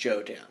takes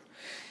Joe down.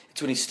 It's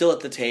when he's still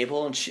at the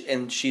table,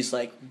 and she's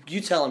like,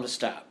 you tell him to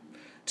stop.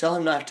 Tell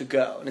him not to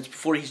go. And it's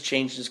before he's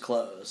changed his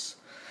clothes.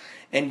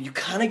 And you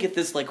kind of get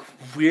this, like,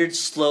 weird,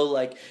 slow,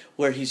 like,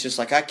 where he's just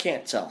like, I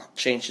can't tell him.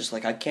 Shane's just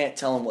like, I can't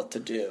tell him what to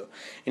do.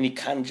 And he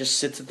kind of just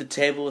sits at the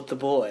table with the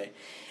boy.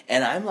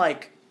 And I'm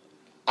like,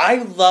 I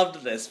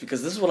loved this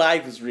because this is what I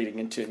was reading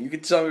into. And you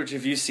can tell me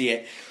if you see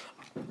it.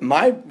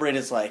 My brain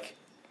is like,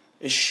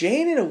 is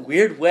Shane in a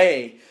weird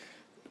way?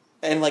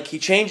 And, like, he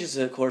changes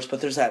it, of course,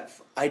 but there's that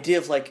idea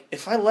of, like,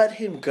 if I let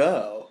him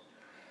go,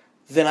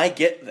 then I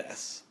get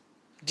this.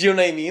 Do you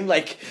know what I mean?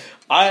 Like,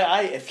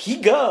 if he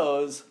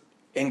goes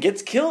and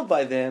gets killed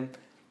by them,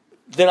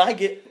 then I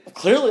get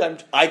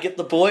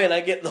the boy and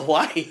I get the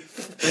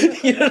wife.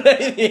 You know what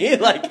I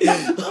mean?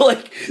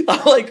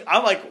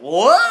 I'm like,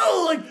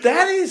 whoa! Like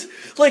that is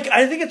like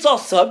I think it's all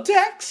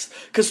subtext,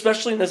 because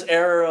especially in this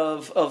era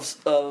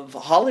of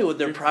Hollywood,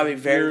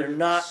 they're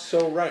not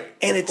so right.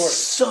 And it's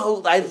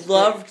so I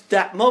loved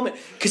that moment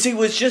because he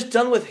was just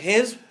done with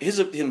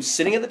him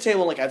sitting at the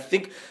table, like I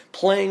think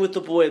playing with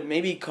the boy,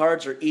 maybe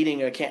cards or eating.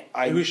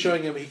 He was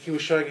showing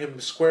him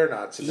square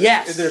knots. In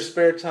their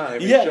spare time.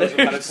 He shows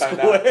him how to tie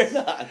square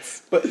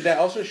knots. But that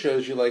also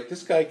shows you, like,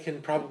 this guy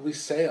can probably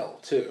sail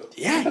too.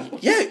 Yeah.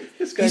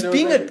 He's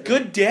being a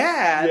good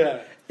dad.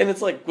 Yeah. And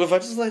it's like, well, if I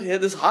just let hit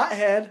this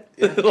hothead,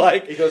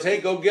 like he goes, "Hey,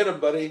 go get him,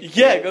 buddy."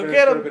 Yeah, go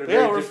get him. Been a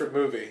very different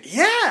movie.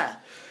 Yeah.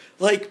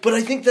 Like, but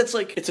I think that's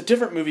like, it's a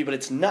different movie, but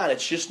it's not.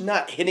 It's just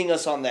not hitting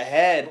us on the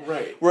head.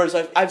 Right. Whereas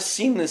I've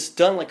seen this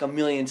done like a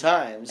million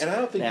times. And I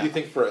don't think you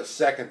think for a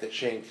second that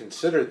Shane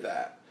considered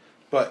that.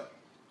 But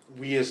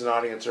we as an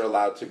audience are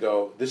allowed to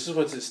go, this is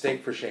what's at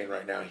stake for Shane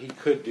right now. He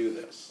could do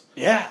this.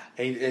 Yeah.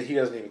 And he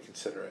doesn't even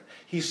consider it.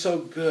 He's so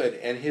good,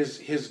 and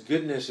his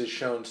goodness is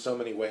shown so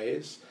many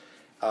ways.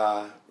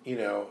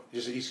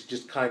 He's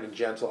just kind and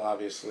gentle,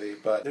 obviously.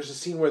 But there's a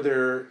scene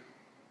where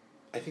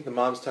I think the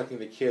mom's tucking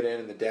the kid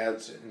in and the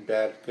dad's in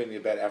bed, going to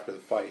bed after the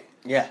fight.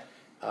 Yeah.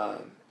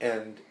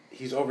 And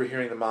he's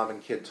overhearing the mom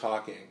and kid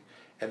talking,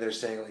 and she's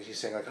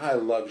saying like, I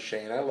love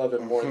Shane. I love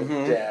him more than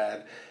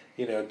Dad.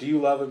 Do you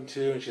love him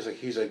too? And she's like,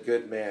 he's a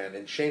good man.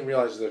 And Shane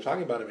realizes they're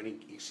talking about him, and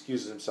he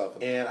excuses himself.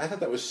 And I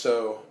thought that was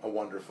so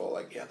wonderful.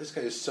 Like, yeah, this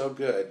guy is so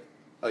good.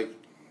 Like,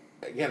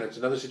 again, it's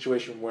another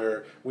situation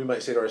where we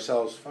might say to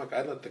ourselves, fuck,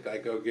 I'd let the guy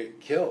go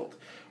get killed.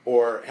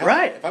 Or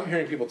if I'm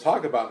hearing people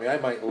talk about me, I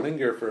might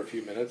linger for a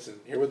few minutes and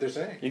hear what they're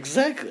saying.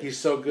 Exactly. He's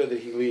so good that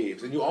he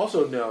leaves. And you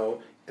also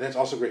know, and that's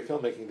also great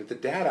filmmaking, that the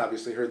dad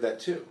obviously heard that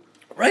too.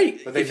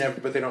 Right. But they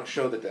don't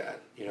show the dad.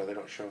 They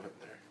don't show him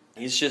there.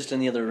 He's just in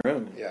the other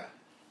room. Yeah.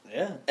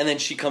 Yeah. And then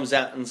she comes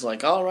out and is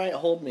like, all right,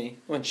 hold me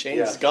when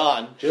Shane's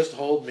gone. Just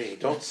hold me.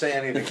 Don't say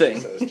anything.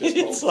 She says. Just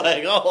hold it's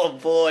like, oh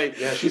boy.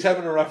 Yeah, she's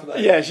having a rough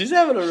night. Yeah, she's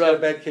having a rough She's got a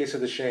bad case of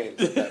the Shane.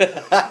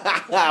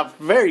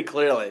 Very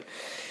clearly.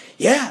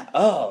 Yeah.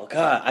 Oh,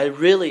 God. I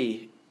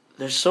really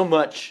there's so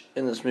much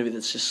in this movie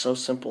that's just so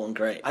simple and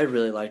great. I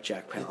really like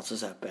Jack Palance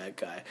as that bad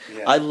guy.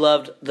 Yeah. I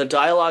loved the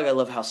dialogue. I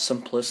love how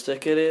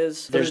simplistic it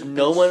is. There's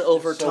no one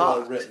over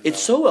talk. It's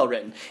so well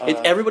written.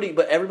 Everybody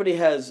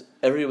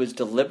was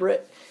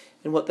deliberate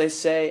in what they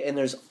say, and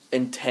there's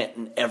intent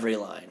in every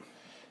line.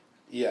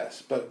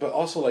 Yes, but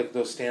also like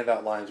those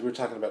standout lines. We were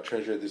talking about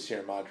Treasure of the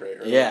Sierra Madre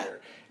earlier. Yeah.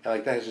 And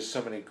like that has just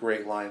so many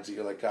great lines that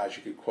you're like, gosh,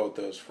 you could quote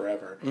those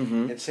forever.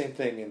 Mm-hmm. And same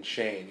thing in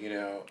Shane, you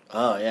know.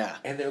 Oh yeah.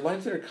 And they're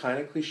lines that are kind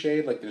of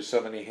cliched, like there's so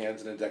many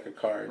hands in a deck of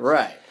cards.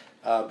 Right.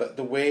 But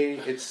the way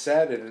it's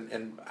said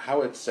and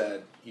how it's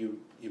said, you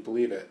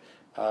believe it.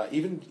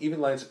 Even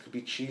lines that could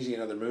be cheesy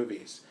in other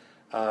movies.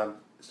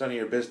 It's none of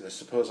your business.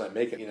 Suppose I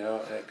make it, you know.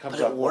 And it comes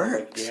But up it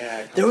works.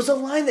 Like, There was a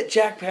line that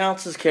Jack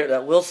Palance's character,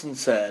 that Wilson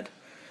said,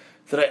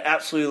 that I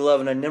absolutely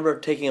love, and I remember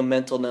taking a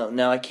mental note.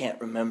 Now I can't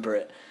remember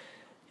it.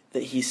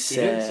 That he said.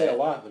 He didn't say a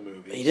lot in the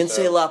movie. He didn't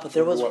say a lot, but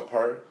there was. What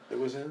part it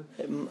was in?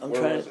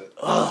 Where was it?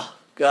 Oh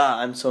God,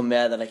 I'm so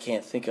mad that I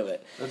can't think of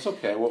it. That's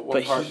okay. What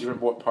part? Do you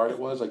remember what part it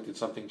was? Like, did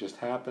something just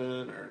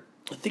happen, or?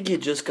 I think he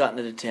had just gotten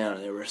into town,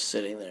 and they were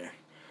sitting there.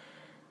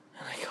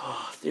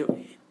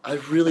 And I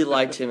really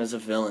liked him as a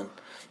villain.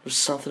 There was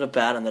something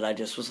about him that I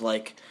just was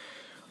like,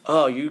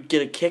 oh, you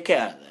get a kick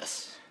out of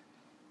this.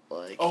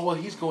 Like, oh well,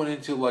 he's going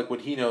into like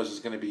what he knows is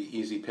going to be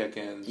easy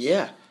pickings.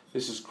 Yeah.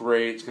 This is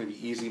great. It's going to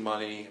be easy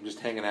money. I'm just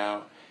hanging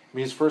out. I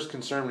mean, his first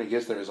concern when he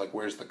gets there is like,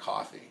 "Where's the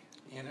coffee?"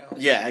 You know.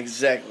 Yeah,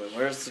 exactly.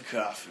 Where's the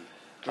coffee?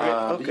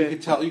 But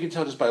you can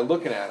tell just by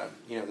looking at him.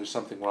 You know, there's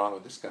something wrong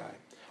with this guy.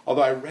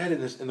 Although I read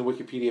in the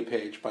Wikipedia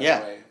page, by the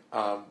way,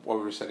 while we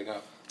were setting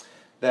up,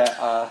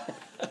 that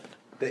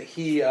that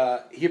he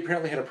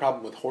apparently had a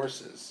problem with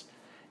horses,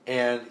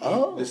 and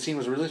the scene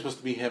was really supposed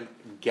to be him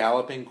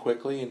galloping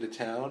quickly into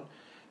town,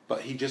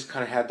 but he just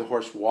kind of had the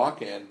horse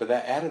walk in. But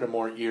that added a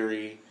more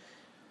eerie.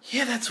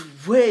 Yeah,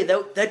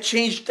 that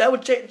changes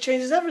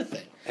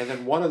everything. And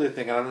then one other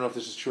thing, I don't know if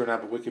this is true or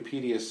not, but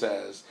Wikipedia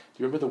says,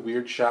 do you remember the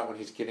weird shot when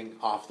he's getting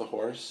off the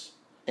horse?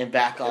 And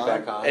back on.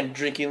 And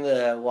drinking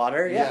the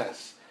water? Yeah.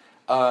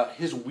 Yes.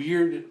 His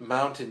weird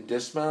mount and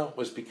dismount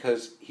was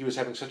because he was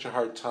having such a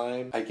hard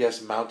time, I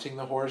guess, mounting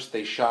the horse.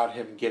 They shot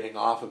him getting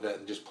off of it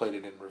and just played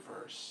it in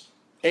reverse.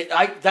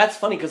 That's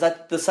funny, because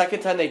the second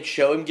time they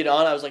show him get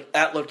on, I was like,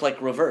 that looked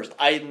like reversed.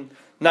 I'm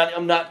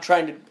not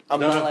trying to. I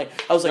was like,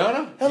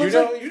 that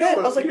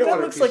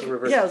looks like.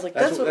 Yeah, I was like,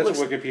 that's what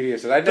Wikipedia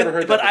said. I'd never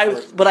heard that.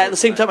 Before. But at the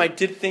same time, I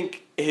did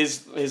think his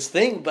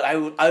thing. But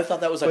I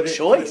thought that was a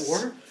choice. It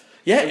worked.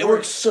 Yeah, it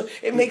works. So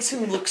it makes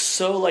him look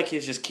so like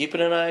he's just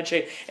keeping an eye on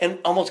Shane and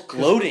almost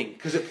gloating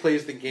because it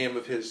plays the game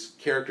of his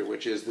character,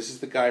 which is this is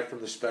the guy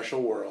from the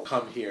special world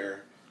come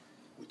here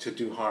to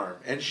do harm,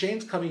 and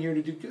Shane's coming here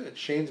to do good.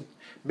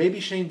 Maybe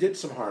Shane did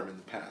some harm in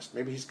the past.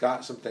 Maybe he's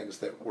got some things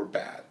that were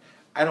bad.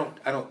 I don't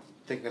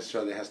think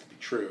necessarily it has to be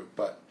true,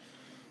 but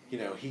you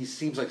know, he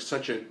seems like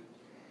such a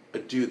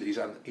dude that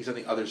he's on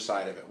the other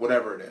side of it,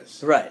 whatever it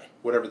is, right?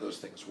 Whatever those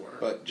things were.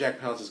 But Jack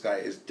Palance's guy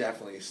is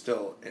definitely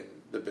still in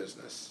the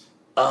business.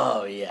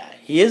 Oh yeah,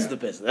 he is the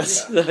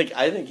business. Yeah. Like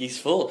I think he's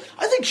full.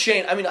 I think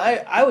Shane. I mean,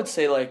 I would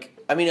say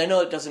I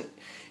know it doesn't.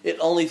 The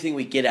only thing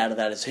we get out of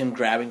that is him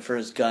grabbing for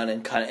his gun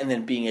and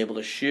then being able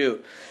to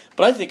shoot.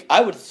 But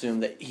I would assume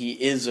that he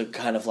is a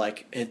kind of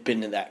like had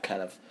been in that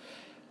kind of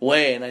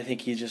way, and I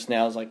think he just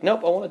now is like,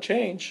 nope, I want to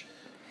change.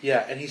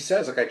 Yeah, and he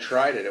says like, I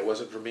tried it. It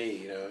wasn't for me.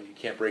 You know, you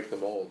can't break the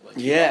mold. Like,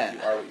 you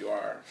are what you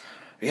are.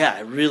 Yeah, I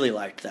really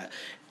liked that,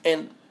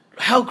 and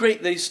how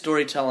great the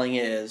storytelling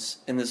is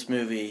in this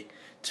movie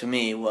to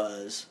me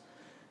was.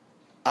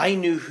 I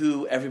knew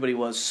who everybody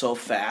was so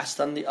fast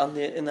in the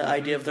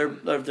idea of their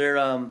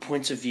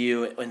points of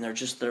view, and they're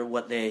just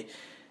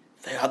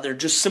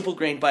simple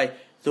grained by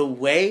the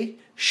way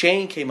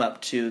Shane came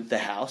up to the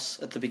house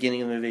at the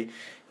beginning of the movie.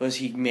 Was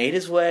he made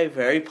his way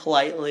very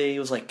politely? It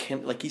was like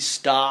he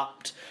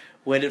stopped,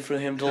 waited for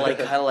him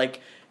to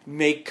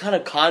make kind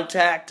of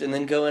contact, and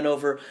then going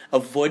over,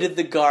 avoided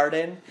the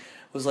garden.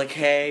 Was like,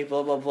 hey,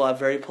 blah blah blah,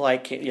 very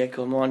polite.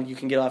 Come on, you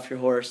can get off your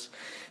horse.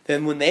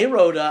 Then when they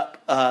rode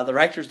up, the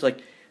Reichers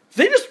like.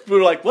 They just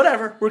were like,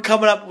 whatever, we're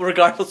coming up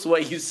regardless of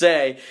what you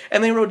say.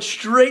 And they rode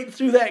straight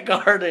through that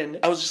garden.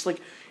 I was just like,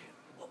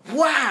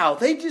 wow,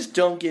 they just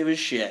don't give a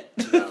shit.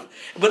 No.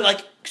 But like,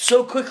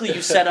 so quickly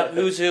you set up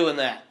who's who in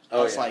that. I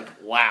was like,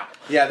 wow.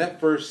 Yeah, that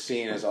first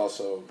scene is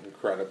also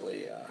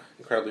incredibly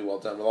well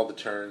done with all the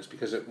turns.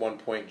 Because at one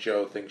point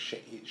Joe thinks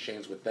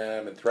Shane's with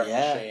them and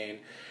threatens Shane.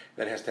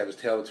 Then has to have his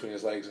tail between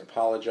his legs and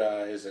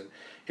apologize. And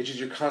it's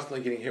just you're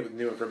constantly getting hit with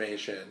new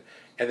information.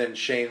 And then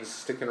Shane's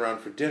sticking around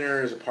for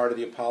dinner as a part of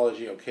the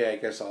apology. Okay, I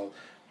guess I'll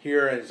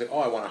hear. And he's like, oh,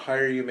 I want to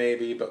hire you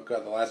maybe. But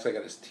God, the last guy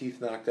got his teeth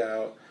knocked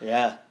out.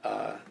 Yeah.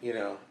 You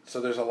know, so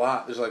there's a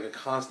lot. There's like a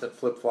constant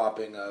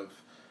flip-flopping of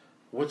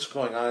what's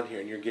going on here.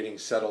 And you're getting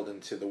settled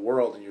into the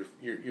world. And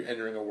you're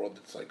entering a world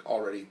that's like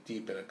already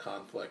deep in a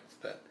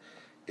conflict that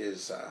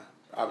is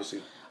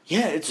obviously...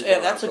 Yeah,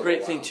 that's a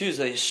great thing, too, is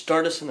they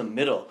start us in the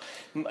middle.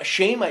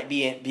 Shane might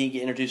be being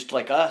introduced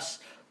like us,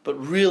 but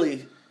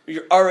really...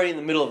 You're already in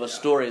the middle of a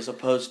story as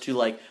opposed to,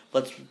 like,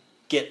 let's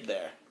get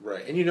there.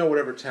 Right. And you know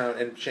whatever town,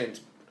 and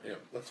Shane's,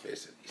 let's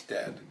face it, he's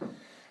dead.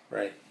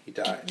 Right? He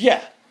died.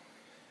 Yeah.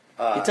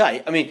 He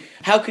died. I mean,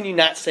 how can you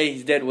not say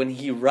he's dead when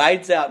he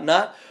rides out,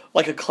 not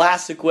like a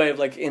classic way of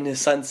like in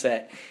his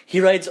sunset, he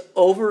rides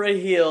over a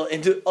hill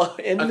into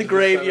the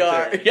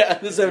graveyard,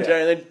 the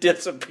cemetery, and then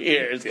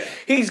disappears. Yeah.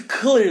 He's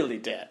clearly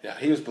dead. Yeah,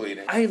 he was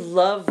bleeding. I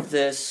love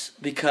this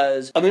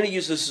because I'm going to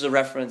use this as a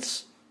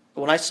reference.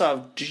 When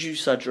did you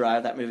saw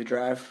Drive, that movie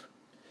Drive?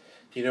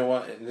 You know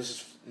what? And this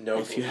is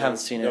if you haven't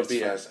seen it, no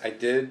BS. I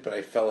did, but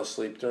I fell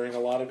asleep during a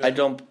lot of it. I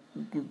don't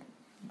know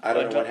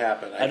what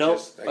happened. I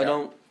don't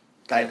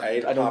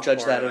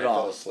judge that at all.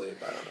 I fell asleep.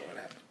 I don't know what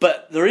happened.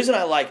 But the reason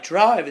I like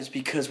Drive is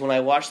because when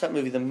I watched that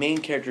movie, the main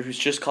character who's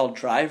just called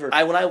Driver,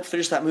 when I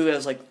finished that movie, I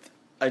was like,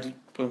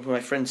 with my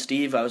friend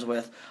Steve I was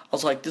with, I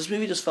was like, this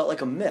movie just felt like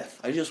a myth.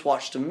 I just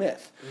watched a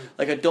myth.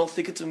 Like, I don't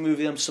think it's a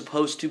movie I'm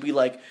supposed to be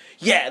like,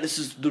 yeah, this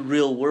is the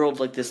real world,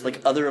 like this, like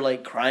other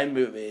like crime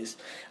movies.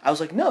 I was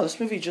like, no,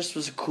 this movie just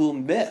was a cool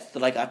myth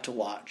that I got to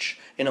watch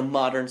in a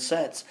modern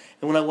sense.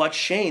 And when I watched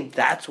Shane,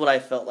 that's what I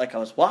felt like I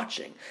was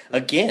watching.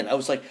 Again, I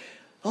was like,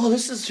 oh,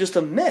 this is just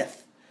a myth.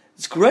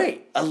 It's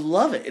great. I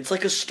love it. It's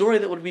like a story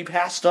that would be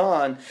passed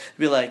on. To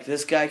be like,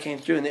 this guy came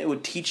through, and it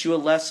would teach you a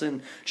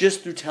lesson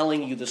just through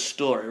telling you the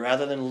story,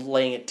 rather than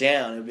laying it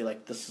down. It would be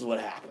like, this is what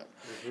happened.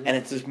 Mm-hmm. And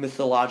it's this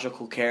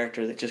mythological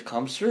character that just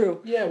comes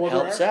through,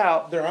 helps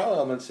out. There are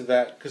elements of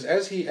that, because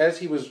as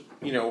he was,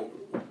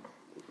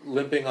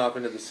 limping off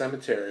into the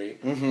cemetery,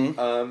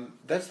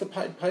 that's the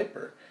Pied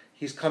Piper.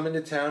 He's come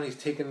into town, he's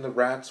taken the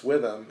rats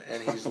with him,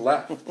 and he's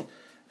left.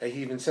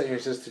 He even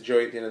says to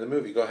Joey at the end of the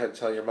movie, go ahead and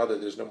tell your mother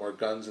there's no more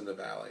guns in the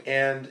valley.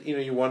 And,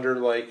 you wonder,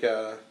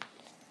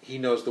 he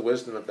knows the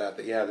wisdom of that,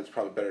 it's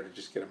probably better to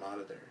just get him out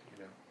of there,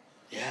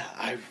 Yeah,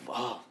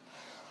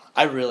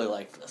 I really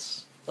like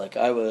this. Like,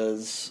 I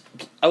was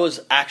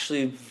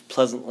actually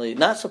pleasantly,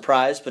 not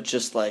surprised, but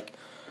just like,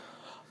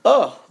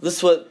 oh,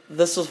 this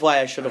is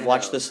why I should have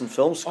watched this in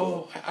film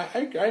school. Oh,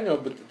 I know,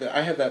 but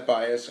I have that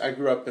bias. I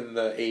grew up in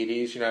the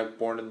 80s, I was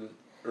born in the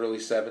early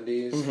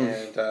 70s,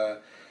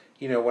 and...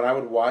 when I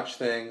would watch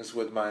things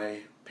with my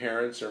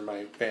parents or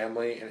my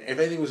family, and if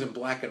anything was in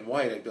black and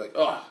white, I'd be like,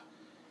 oh,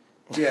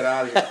 get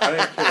out of here. I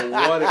didn't care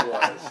what it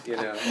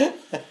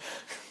was,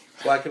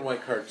 Black and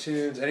white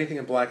cartoons, anything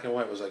in black and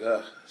white was like,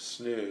 ugh,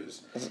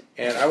 snooze.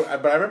 And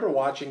but I remember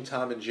watching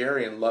Tom and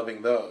Jerry and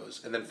loving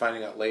those, and then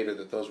finding out later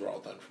that those were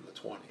all done from the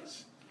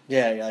 20s.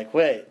 Yeah, you're like,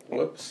 wait.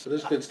 Whoops.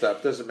 There's good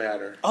stuff. Doesn't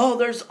matter. Oh,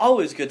 there's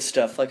always good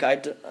stuff. Like,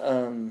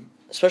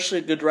 especially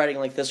good writing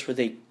like this where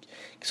they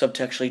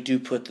subtextually do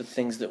put the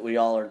things that we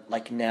all are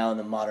like now in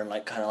the modern,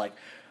 like kind of like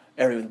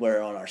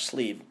everywhere on our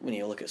sleeve when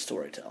you look at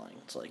storytelling.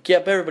 It's like,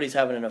 yep, everybody's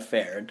having an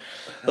affair,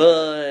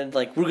 and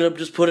like we're gonna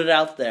just put it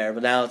out there.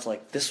 But now it's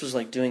like this was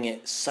like doing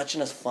it such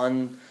in a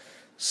fun,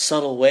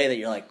 subtle way that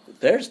you're like,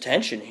 there's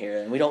tension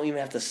here, and we don't even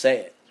have to say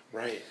it.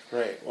 Right.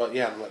 Well,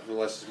 yeah,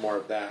 less is more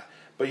of that.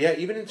 But yeah,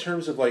 even in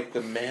terms of like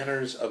the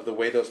manners of the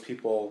way those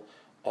people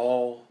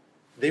all.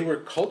 They were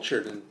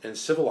cultured and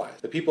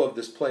civilized, the people of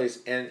this place,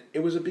 and it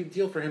was a big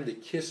deal for him to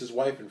kiss his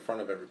wife in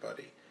front of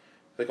everybody.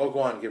 Like, oh, go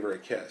on, give her a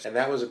kiss. And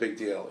that was a big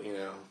deal,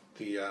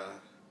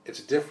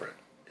 it's different.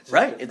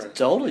 It's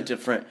totally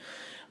different.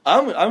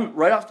 I'm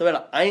right off the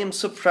bat, I am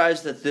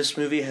surprised that this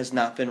movie has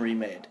not been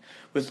remade.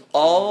 With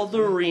all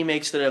the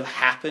remakes that have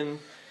happened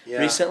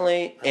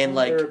recently, and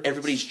like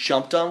everybody's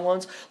jumped on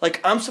ones, like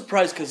I'm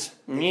surprised because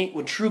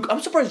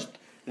I'm surprised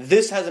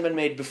this hasn't been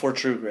made before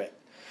True Grit.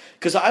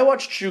 Because I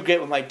watched True Grit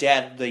with my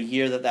dad the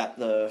year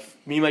because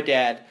my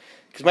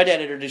dad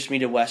introduced me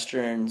to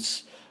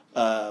Westerns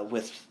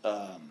with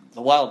The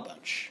Wild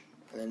Bunch.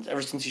 And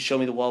ever since he showed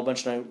me The Wild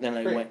Bunch, I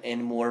went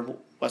in more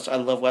Western. I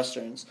love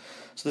Westerns.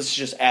 So this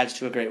just adds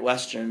to a great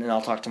Western, and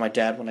I'll talk to my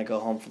dad when I go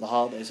home for the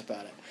holidays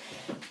about it.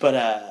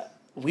 But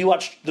we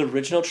watched the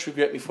original True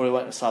Grit before we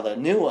went and saw the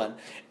new one,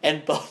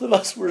 and both of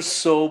us were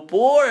so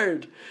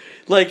bored.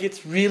 Like,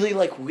 it's really,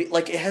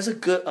 like it has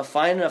a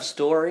fine enough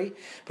story,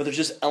 but there's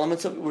just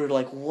elements of it where we're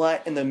like,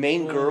 what? And the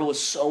main girl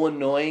was so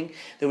annoying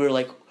that we were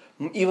like,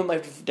 even my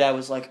dad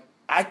was like,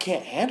 I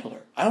can't handle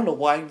her. I don't know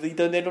why they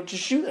don't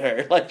just shoot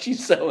her. Like,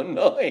 she's so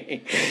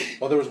annoying.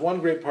 Well, there was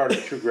one great part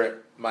of True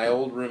Grit. My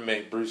old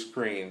roommate, Bruce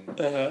Green,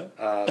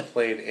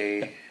 played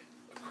a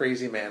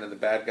crazy man in the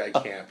bad guy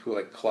camp who,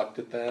 like, clucked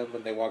at them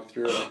when they walked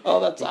through. Oh,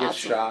 that's awesome. He gets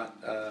shot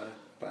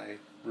by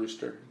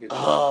Rooster.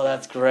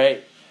 That's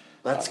great.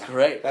 That's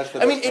great. That's the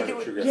best part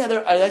of True Grit.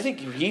 I think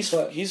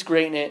he's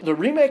great in it. The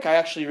remake I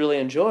actually really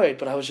enjoyed,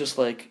 but I was just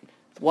like,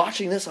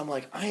 watching this, I'm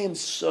like, I am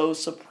so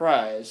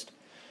surprised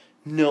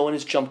no one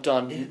has jumped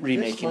on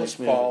remaking this movie. This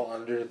might fall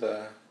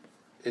under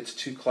it's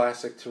too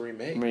classic to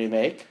remake.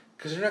 Remake?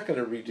 Because they're not going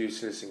to redo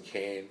Citizen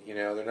Kane,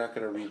 They're not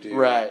going to redo...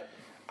 Right.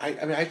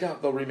 I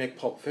doubt they'll remake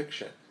Pulp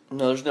Fiction.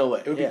 No, there's no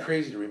way. It would be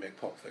crazy to remake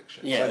Pulp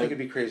Fiction. Yeah. So I think it'd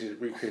be crazy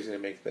to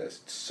make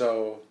this.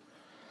 So...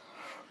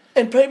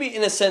 And maybe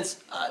in a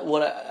sense,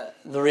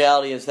 the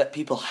reality is that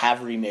people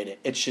have remade it.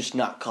 It's just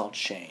not called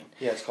Shane.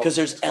 Yeah, it's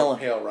called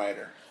Pale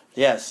Rider.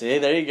 Yeah, see,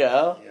 there you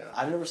go. Yeah.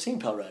 I've never seen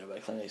Pale Rider by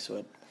Clint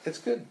Eastwood. It's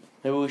good.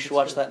 Maybe we should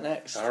watch that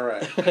next. All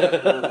right.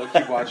 We'll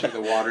keep watching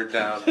the watered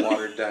down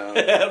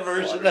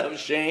version of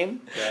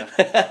Shane.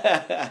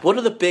 Yeah. What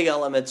are the big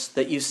elements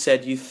that you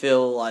said you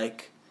feel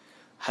like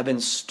have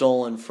been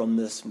stolen from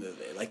this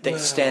movie? Like they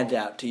stand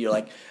out to you?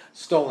 Like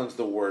stolen's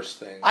the worst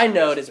thing. I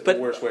know it is, but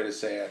the worst way to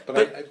say it. But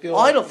I feel.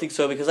 Well, I don't think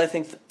so because I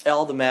think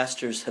all the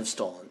masters have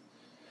stolen.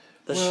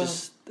 That's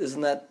just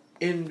isn't that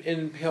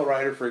in Pale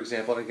Rider, for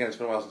example? And again, it's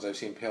been a while since I've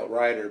seen Pale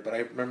Rider, but I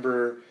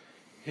remember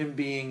him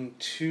being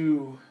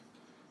too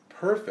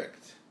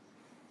perfect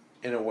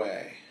in a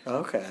way.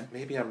 Okay.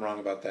 Maybe I'm wrong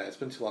about that. It's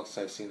been too long since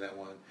I've seen that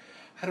one.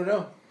 I don't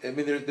know. I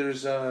mean,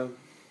 there's a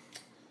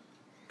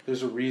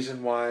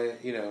reason why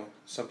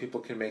some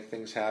people can make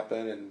things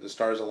happen, and the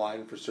stars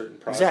align for certain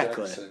projects.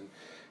 Exactly. And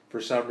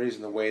for some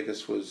reason, the way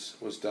this was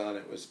done,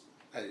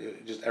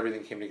 it just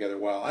everything came together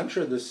well. I'm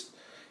sure this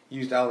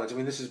used elements. I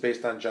mean, this is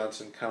based on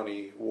Johnson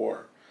County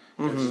War.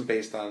 Mm-hmm. This is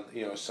based on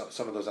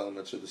some of those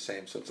elements are the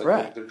same. So it's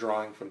like they're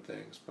drawing from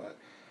things, but.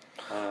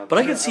 But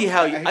I can see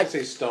how you. I hate to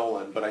say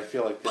stolen, but I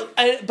feel like. But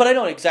I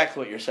know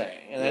exactly what you're saying,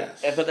 and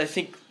yes. but I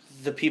think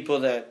the people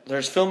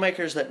there's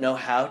filmmakers that know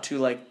how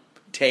to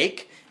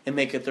take and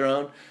make it their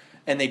own,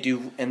 and they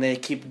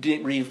keep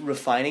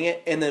refining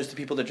it, and there's the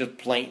people that just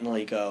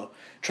blatantly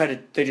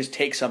they just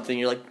take something.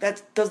 You're like,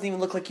 that doesn't even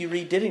look like you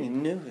redid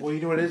anything new. Well,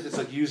 you know what it is? It's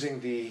like using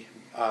the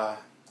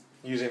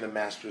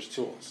master's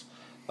tools.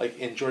 Like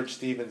in George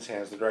Stevens'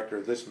 hands, the director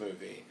of this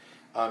movie,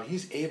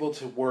 he's able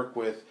to work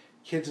with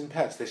kids and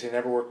pets. They say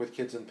never work with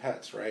kids and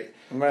pets, right?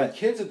 Right. The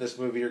kids in this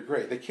movie are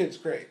great. The kid's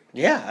great.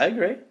 Yeah, I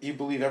agree. You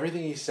believe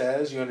everything he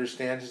says. You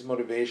understand his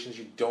motivations.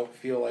 You don't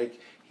feel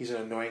like he's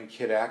an annoying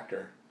kid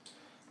actor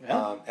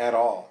at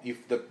all.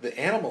 The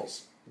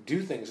animals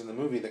do things in the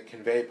movie that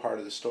convey part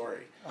of the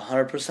story.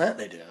 100%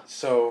 they do.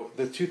 So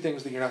the two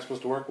things that you're not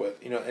supposed to work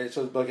with, and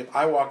so like if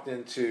I walked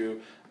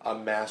into a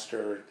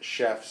master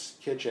chef's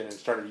kitchen and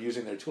started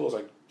using their tools,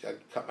 I'd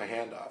cut my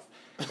hand off.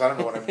 Because I don't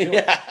know what I'm doing.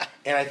 Yeah.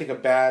 And I think a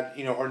bad,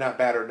 or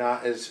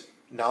not as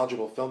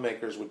knowledgeable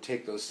filmmakers would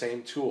take those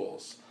same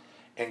tools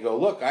and go,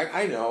 look,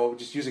 I know,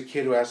 just use a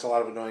kid who asks a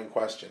lot of annoying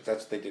questions.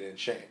 That's what they did in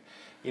Shane.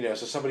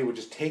 So somebody would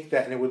just take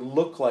that and it would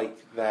look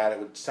like that, it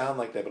would sound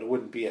like that, but it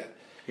wouldn't be it.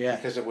 Yeah.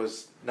 Because it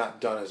was not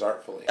done as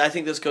artfully. I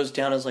think this goes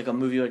down as like a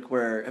movie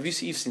where you've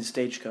seen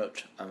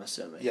Stagecoach, I'm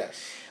assuming.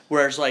 Yes.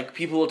 Whereas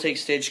people will take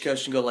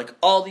Stagecoach and go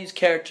all these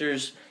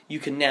characters you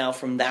can now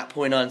from that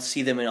point on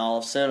see them in all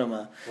of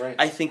cinema. Right.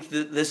 I think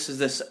that this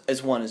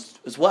is one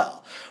as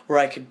well, where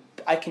I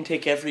can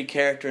take every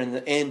character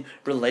in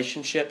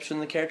relationships in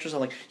the characters. I'm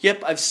like,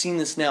 yep, I've seen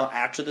this now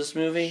after this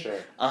movie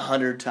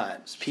 100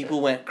 times. People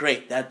went,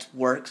 great, that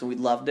works, and we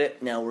loved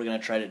it. Now we're going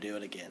to try to do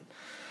it again.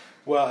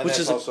 Well, and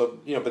that's also,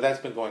 but that's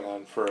been going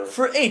on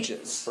for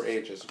ages. For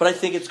ages. But I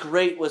think it's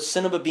great with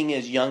cinema being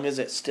as young as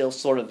it still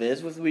sort of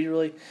is with We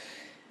Really.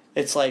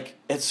 It's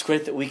it's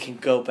great that we can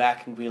go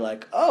back and be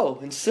like, oh,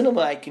 in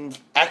cinema I can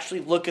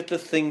actually look at the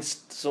things,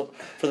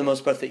 for the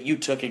most part, that you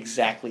took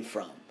exactly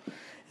from.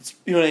 It's,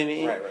 you know what I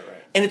mean? Right.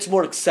 And it's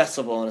more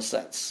accessible in a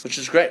sense, which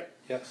is great.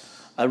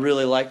 Yes. I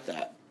really like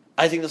that.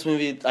 I think this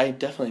movie, I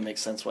definitely makes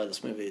sense why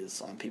this movie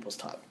is on people's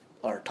top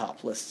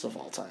lists of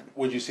all time.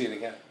 Would you see it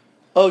again?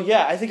 Oh,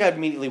 yeah, I think I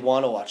immediately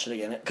want to watch it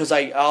again. Because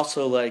I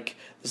also,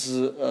 this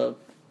is a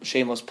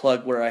shameless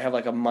plug where I have,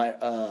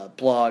 a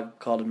blog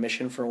called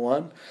Admission for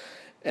One.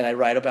 And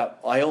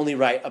I only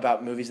write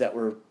about movies that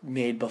were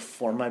made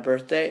before my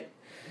birthday.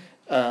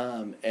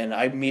 And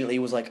I immediately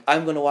was like,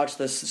 I'm going to watch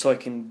this so I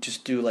can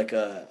just do,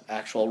 a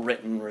actual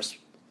written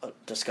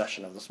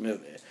discussion of this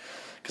movie.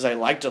 Because I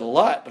liked it a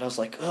lot, but I was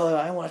like, oh,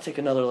 I want to take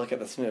another look at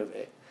this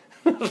movie.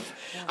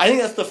 I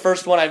think that's the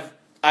first one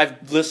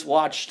I've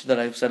watched that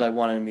I've said I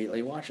want to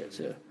immediately watch it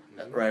too.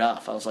 Right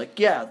off. I was like,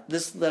 yeah,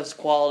 that's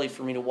quality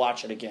for me to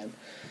watch it again.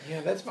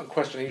 Yeah, that's my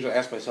question I usually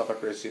ask myself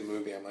after I see a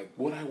movie. I'm like,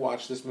 would I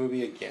watch this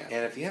movie again?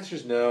 And if the answer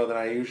is no, then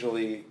I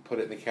usually put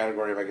it in the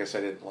category of I guess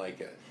I didn't like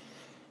it.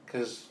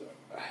 Because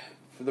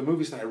for the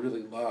movies that I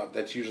really love,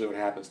 that's usually what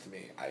happens to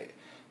me. I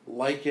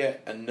like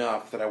it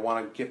enough that I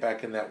want to get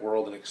back in that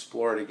world and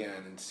explore it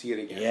again and see it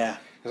again. Yeah.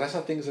 Because I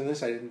saw things in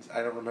this I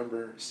don't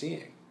remember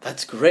seeing.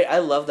 That's great. I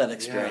love that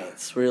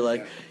experience where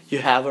you're you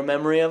have a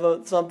memory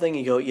of something,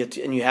 and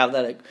you have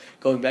that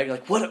going back. You're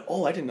like, what?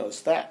 Oh, I didn't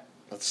notice that.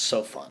 That's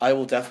so fun. I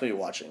will definitely be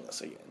watching this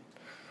again,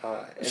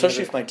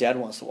 especially if my dad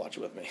wants to watch it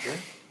with me. Yeah.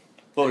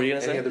 What were you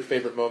gonna say? Any other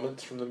favorite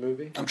moments from the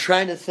movie? I'm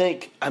trying to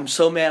think. I'm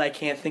so mad I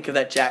can't think of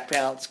that Jack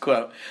Palance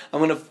quote. I'm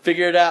gonna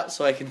figure it out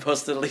so I can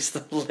post it at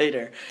least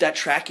later. That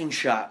tracking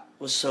shot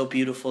was so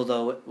beautiful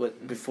though.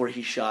 Before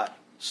he shot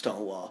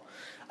Stonewall,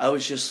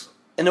 and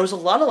there was a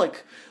lot of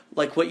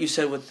like what you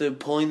said with the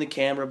pulling the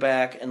camera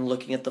back and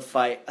looking at the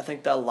fight. I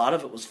think that a lot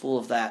of it was full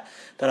of that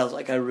I was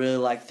like, I really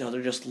liked how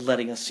they're just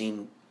letting a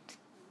scene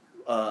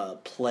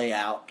play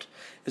out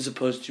as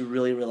opposed to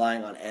really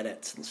relying on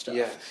edits and stuff.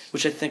 Yes.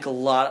 Which I think a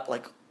lot,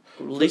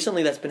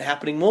 recently that's been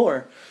happening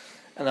more.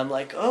 And I'm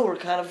like, oh, we're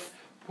kind of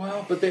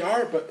Well, but they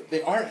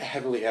are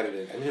heavily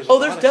edited. I mean,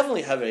 There's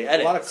definitely heavy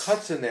edits. A lot of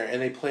cuts in there,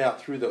 and they play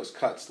out through those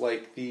cuts.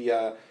 Like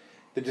the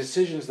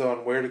decisions though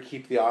on where to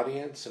keep the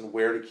audience and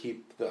where to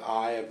keep the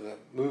eye of the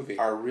movie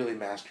are really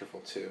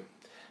masterful too.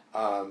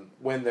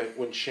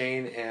 When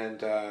Shane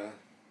and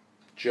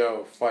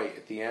Joe fight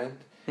at the end,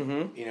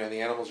 you know,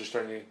 the animals are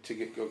starting to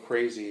go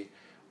crazy.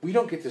 We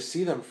don't get to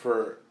see them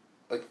for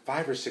like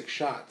 5 or 6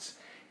 shots.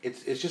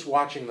 It's just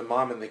watching the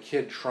mom and the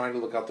kid trying to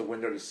look out the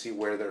window to see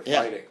where they're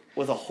fighting.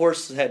 With a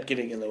horse head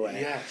getting in the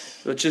way. Yes.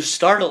 Which is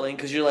startling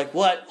because you're like,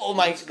 what? Oh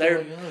my,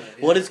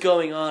 what is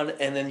going on?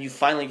 And then you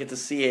finally get to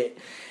see it.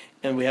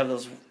 And we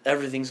have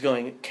everything's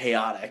going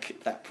chaotic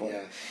at that point.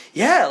 Yes.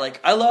 Yeah, like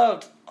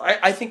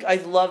I think I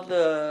loved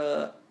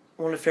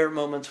one of the favorite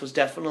moments was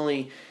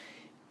definitely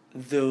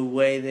the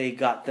way they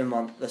got them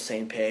on the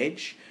same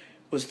page.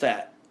 Was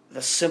that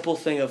the simple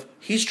thing of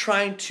he's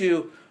trying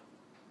to,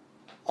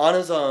 on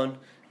his own,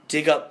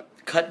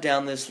 cut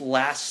down this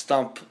last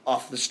stump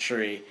off this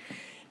tree.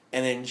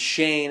 And then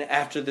Shane,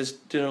 after this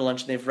dinner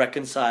lunch, they've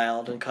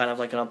reconciled and kind of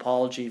like an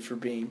apology for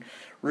being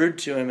rude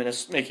to him and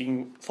is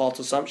making false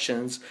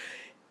assumptions.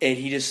 And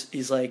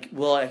he's like,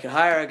 well, I can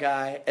hire a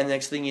guy. And the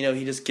next thing you know,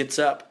 he just gets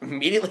up,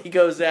 immediately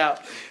goes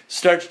out,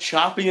 starts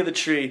chopping at the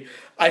tree.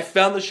 I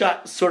found the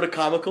shot sort of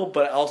comical,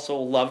 but I also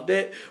loved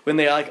it when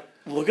they like,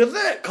 look at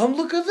that, come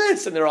look at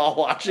this. And they're all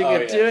watching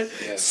him do it.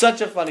 Yes.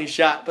 Such a funny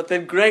shot. But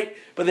then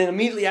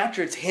immediately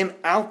after, it's him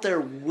out there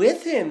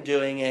with him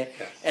doing it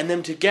and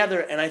them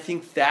together. And I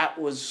think that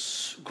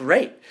was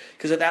great.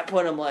 Because at that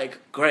point, I'm like,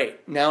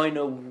 great. Now I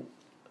know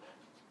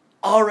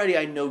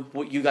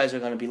what you guys are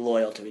going to be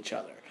loyal to each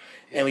other. Yes.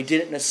 And we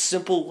did it in a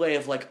simple way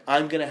of like,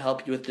 I'm going to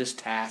help you with this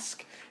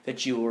task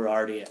that you were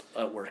already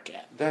at work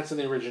at. That's in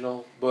the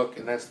original book,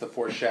 and that's the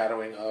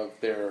foreshadowing of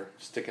their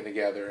sticking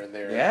together and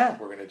we're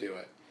going to do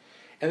it.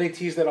 And they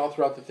tease that all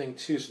throughout the thing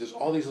too. So there's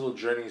all these little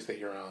journeys that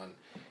you're on.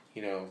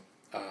 You know,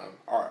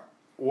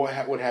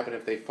 what would happen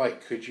if they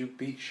fight? Could you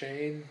beat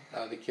Shane?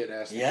 The kid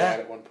asked the dad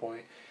at one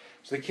point.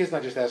 So the kid's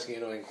not just asking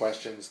annoying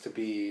questions to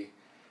be,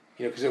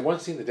 you know, because at one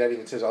scene the dad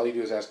even says all you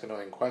do is ask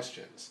annoying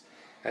questions.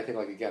 And I think,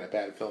 like, again, a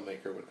bad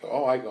filmmaker would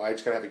go, I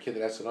just got to have a kid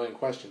that asks annoying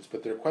questions.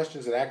 But they're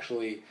questions that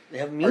actually they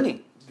have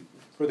meaning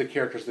for the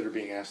characters that are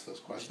being asked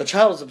those questions. The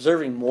child is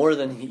observing more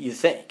than you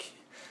think.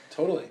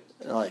 Totally.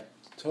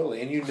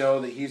 Totally. And you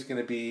know that he's going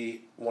to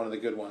be one of the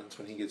good ones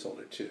when he gets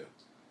older, too.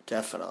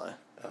 Definitely.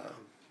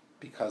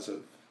 Because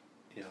of,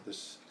 you know,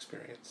 this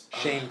experience.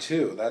 Shane,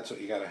 too. That's what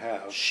you got to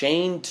have.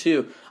 Shane,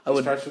 too.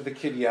 It starts with the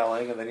kid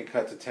yelling, and then you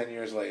cut to 10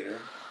 years later.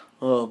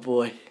 Oh,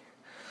 boy.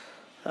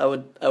 I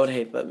would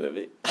hate that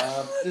movie.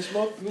 This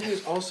movie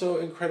is also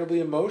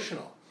incredibly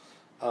emotional.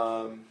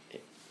 And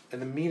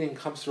the meaning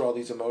comes through all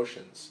these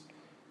emotions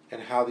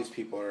and how these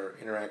people are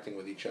interacting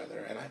with each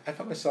other. And I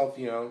found myself,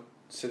 you know,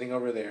 sitting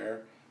over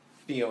there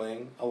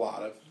feeling a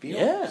lot of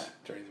feelings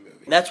during the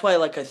movie. And that's why,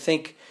 like, I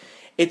think,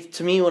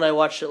 to me, when I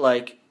watched it,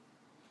 like,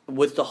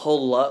 with the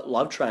whole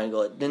love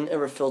triangle, it didn't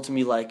ever feel to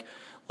me like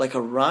a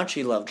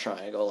raunchy love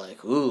triangle,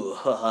 like, ooh,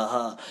 ha, ha,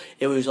 ha.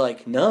 It was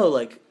like, no,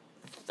 like,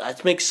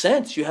 that makes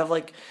sense. You have,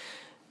 like,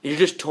 you're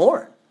just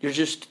torn.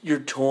 You're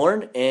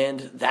torn,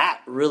 and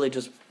that really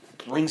just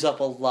brings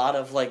up a lot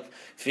of, like,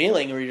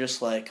 feeling where you're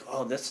just like,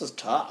 oh, this is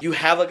tough. You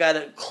have a guy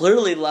that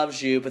clearly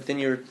loves you, but then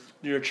you're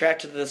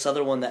attracted to this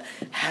other one that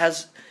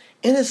has,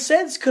 in a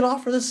sense, could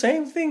offer the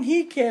same thing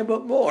he can,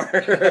 but more.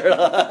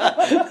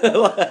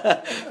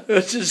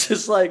 Which is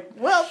just like,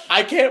 well,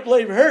 I can't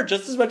blame her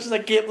just as much as I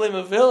can't blame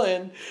a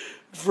villain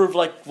for,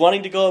 like,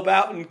 wanting to go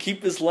about and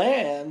keep his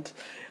land.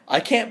 I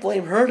can't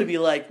blame her to be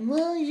like,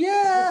 well,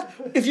 yeah,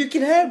 if you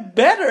can have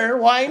better,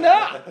 why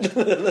not?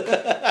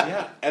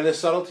 Yeah, and the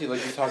subtlety,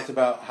 like you talked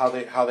about, how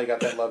they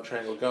got that love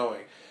triangle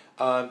going.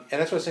 And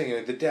that's what I was saying, you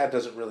know, the dad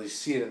doesn't really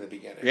see it in the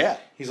beginning. Yeah.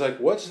 He's like,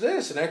 what's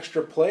this? An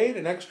extra plate,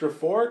 an extra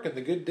fork, and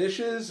the good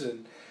dishes,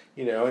 and,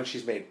 you know, and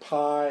she's made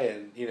pie,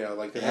 and, you know,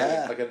 like they're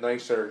having, like, a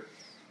nicer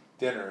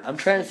dinner. I'm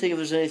trying to think if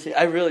there's anything.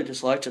 I really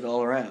just liked it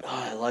all around. Oh,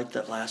 I liked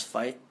that last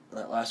fight,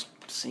 that last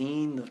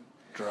scene, the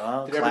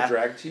draw. Did it ever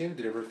drag to you?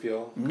 Did it ever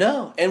feel?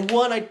 No. And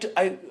one,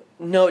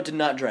 no, it did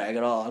not drag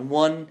at all. And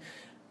one,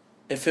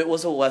 if it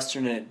was a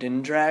Western and it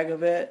didn't drag a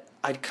bit,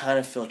 I'd kind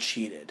of feel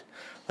cheated.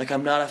 Like,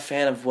 I'm not a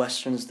fan of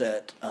Westerns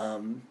that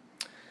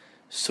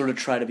sort of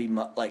try to be,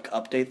 like,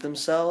 update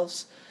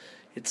themselves.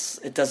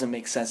 It doesn't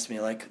make sense to me.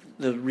 Like,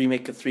 the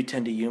remake of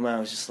 3:10 to Yuma, I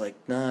was just like,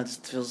 nah, it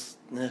feels...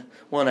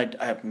 One,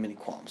 I have many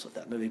qualms with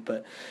that movie,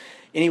 but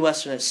any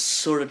Western that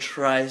sort of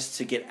tries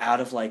to get out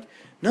of, like,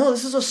 no,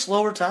 this is a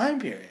slower time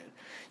period.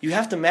 You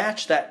have to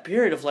match that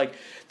period of, like,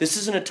 this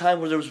isn't a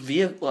time where there was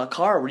a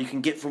car where you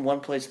can get from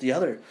one place to the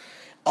other.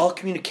 All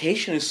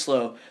communication is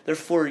slow.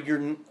 Therefore,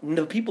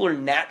 people are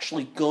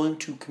naturally going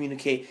to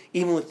communicate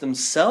even with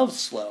themselves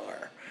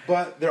slower.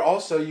 But they're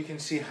also, you can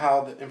see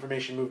how the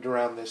information moved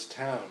around this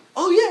town.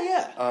 Oh,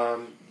 yeah.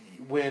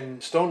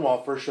 When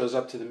Stonewall first shows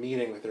up to the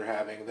meeting that they're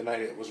having, the night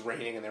it was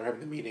raining and they were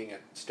having the meeting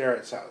at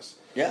Starrett's house.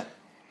 Yeah.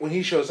 When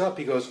he shows up,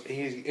 he gets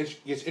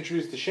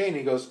introduced to Shane, and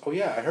he goes, oh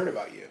yeah, I heard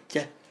about you.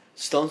 Yeah.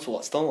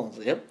 Stonewall,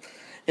 yep.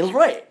 And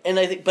right, and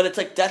I think, but it's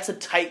like that's a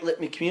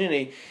tight-knit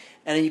community,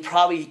 and he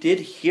probably did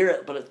hear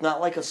it, but it's not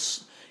like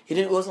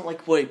it wasn't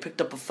like he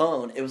picked up a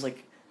phone. It was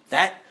like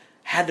that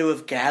had to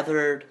have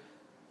gathered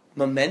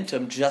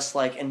momentum just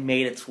like and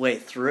made its way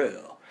through,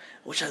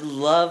 which I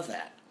love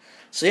that.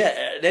 So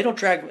yeah, they don't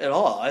drag at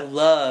all. I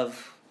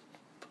love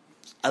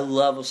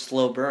a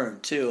slow burn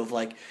too of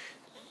like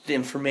the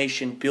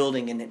information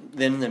building and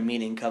then the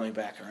meaning coming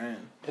back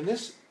around. And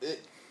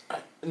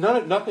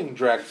nothing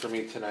dragged for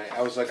me tonight.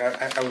 I was like,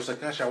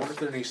 gosh, I wonder if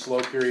there are any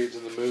slow periods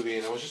in the movie,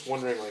 and I was just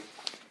wondering, like,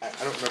 I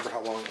don't remember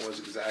how long it was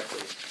exactly.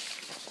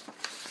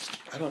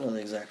 I don't know the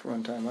exact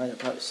runtime. It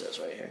probably says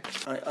right here.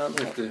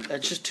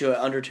 It's just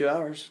under 2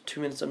 hours.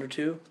 2 minutes under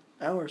 2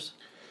 hours.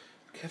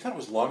 Okay, I thought it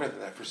was longer than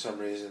that for some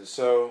reason.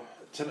 So,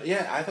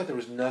 I thought there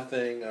was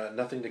nothing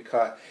to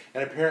cut,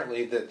 and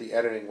apparently the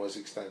editing was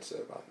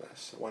extensive on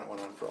this. It went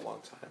on for a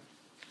long time.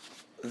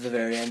 The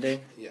very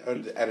ending? Yeah,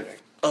 the editing.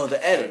 Oh,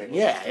 the editing.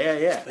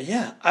 Yeah. But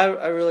yeah, I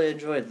really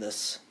enjoyed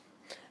this.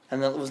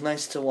 And it was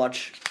nice to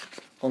watch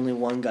only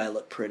one guy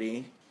look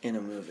pretty in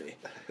a movie.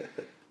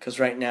 Because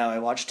right now I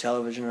watch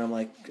television and I'm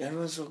like,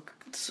 everyone's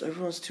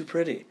too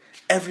pretty.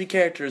 Every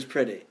character is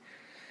pretty.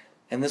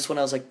 And this one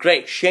I was like,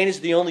 great, Shane is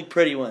the only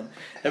pretty one.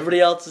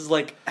 Everybody else is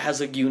like, has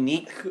a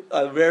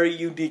very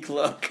unique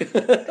look.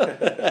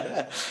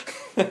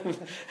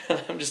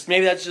 I'm just,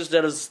 maybe that's just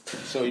that was...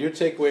 So your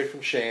takeaway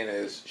from Shane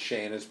is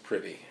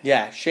pretty.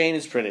 Yeah, Shane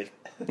is pretty.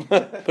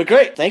 But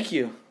great, thank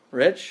you,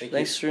 Rich.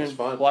 Thanks for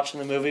fun. watching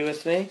the movie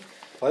with me.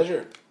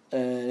 Pleasure.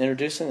 And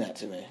introducing that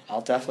to me.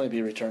 I'll definitely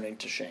be returning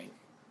to Shane.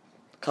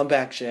 Come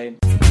back, Shane.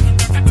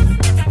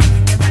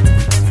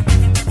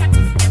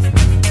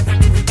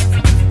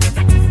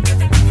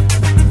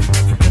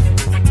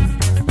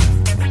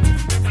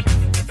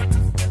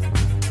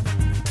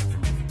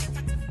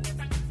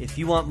 If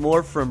you want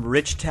more from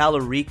Rich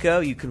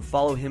Talarico, you can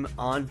follow him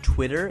on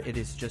Twitter. It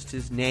is just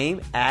his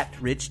name,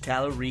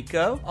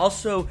 @RichTalarico.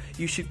 Also,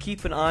 you should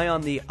keep an eye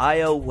on the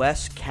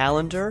iOS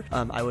calendar.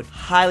 I would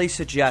highly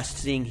suggest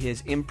seeing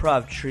his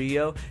improv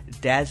trio,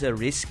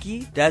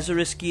 Talarico.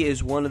 Talarico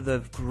is one of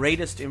the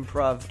greatest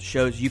improv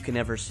shows you can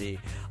ever see.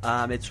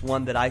 It's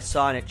one that I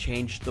saw, and it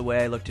changed the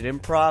way I looked at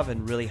improv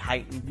and really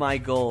heightened my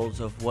goals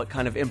of what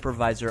kind of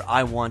improviser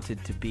I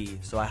wanted to be.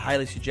 So I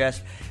highly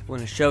suggest when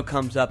a show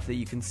comes up that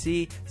you can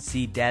see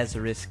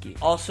Talarico.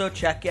 Also,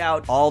 check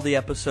out all the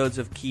episodes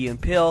of Key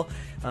and Peele.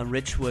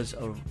 Rich was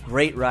a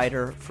great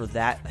writer for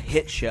that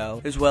hit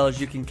show, as well as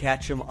you can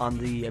catch him on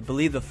I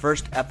believe the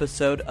first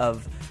episode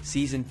of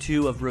season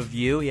 2 of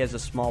Review. He has a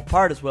small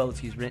part as well as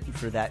he's written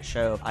for that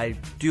show. I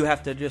do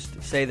have to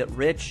just say that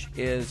Rich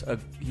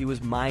he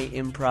was my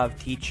improv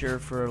teacher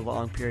for a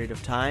long period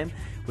of time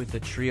with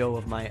a trio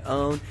of my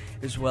own,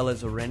 as well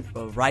as a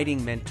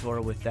writing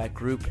mentor with that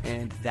group,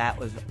 and that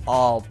was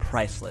all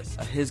priceless.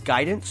 His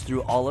guidance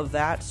through all of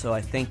that, so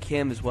I thank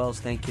him as well as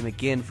thank him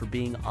again for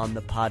being on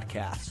the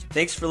podcast.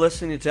 Thanks for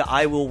listening to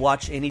I Will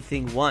Watch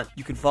Anything Once.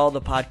 You can follow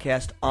the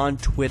podcast on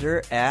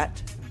Twitter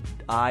at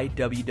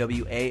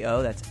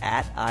IWWAO, that's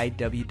at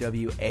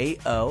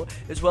IWWAO,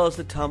 as well as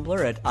the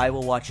Tumblr at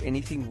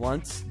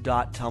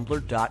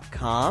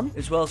iwillwatchanythingonce.tumblr.com,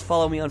 as well as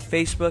follow me on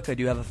Facebook. I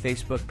do have a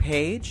Facebook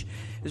page,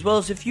 as well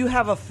as if you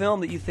have a film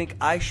that you think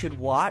I should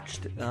watch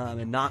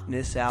and not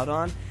miss out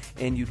on,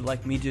 and you'd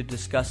like me to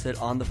discuss it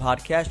on the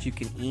podcast, you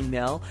can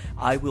email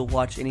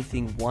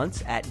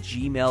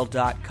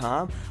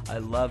iwillwatchanythingonce@gmail.com. I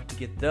love to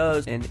get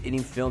those, and any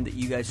film that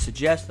you guys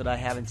suggest that I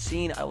haven't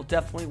seen, I will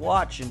definitely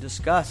watch and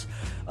discuss.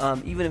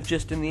 Even if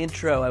just in the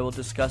intro, I will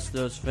discuss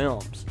those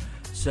films.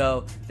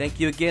 So, thank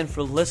you again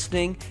for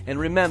listening, and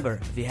remember,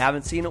 if you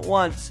haven't seen it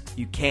once,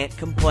 you can't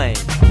complain.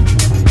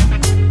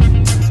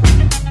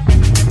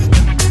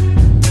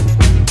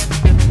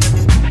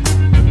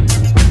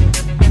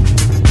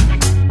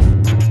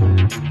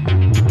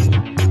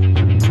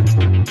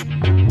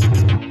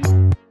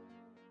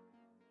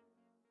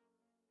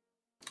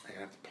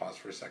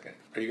 For a second,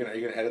 are you gonna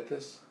edit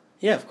this?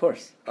 Yeah, of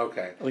course.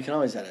 Okay. We can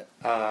always edit.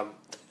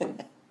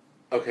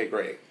 Okay,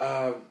 great.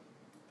 I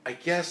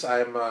guess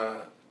I'm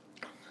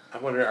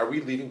wondering, are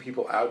we leaving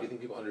people out? Do you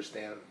think people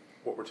understand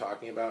what we're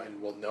talking about and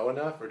will know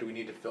enough, or do we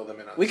need to fill them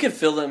in on? We could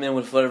fill them in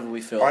with whatever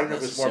we feel. I don't know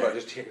if it's more about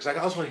just hearing, because I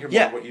also want to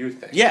hear more what you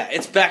think. Yeah,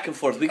 it's back and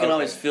forth. We can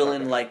always fill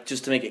in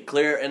just to make it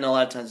clear, and a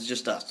lot of times it's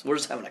just us. We're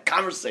just having a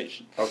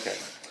conversation. Okay.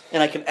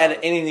 And I can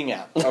edit anything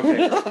out.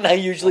 Okay. And I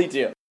usually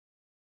do.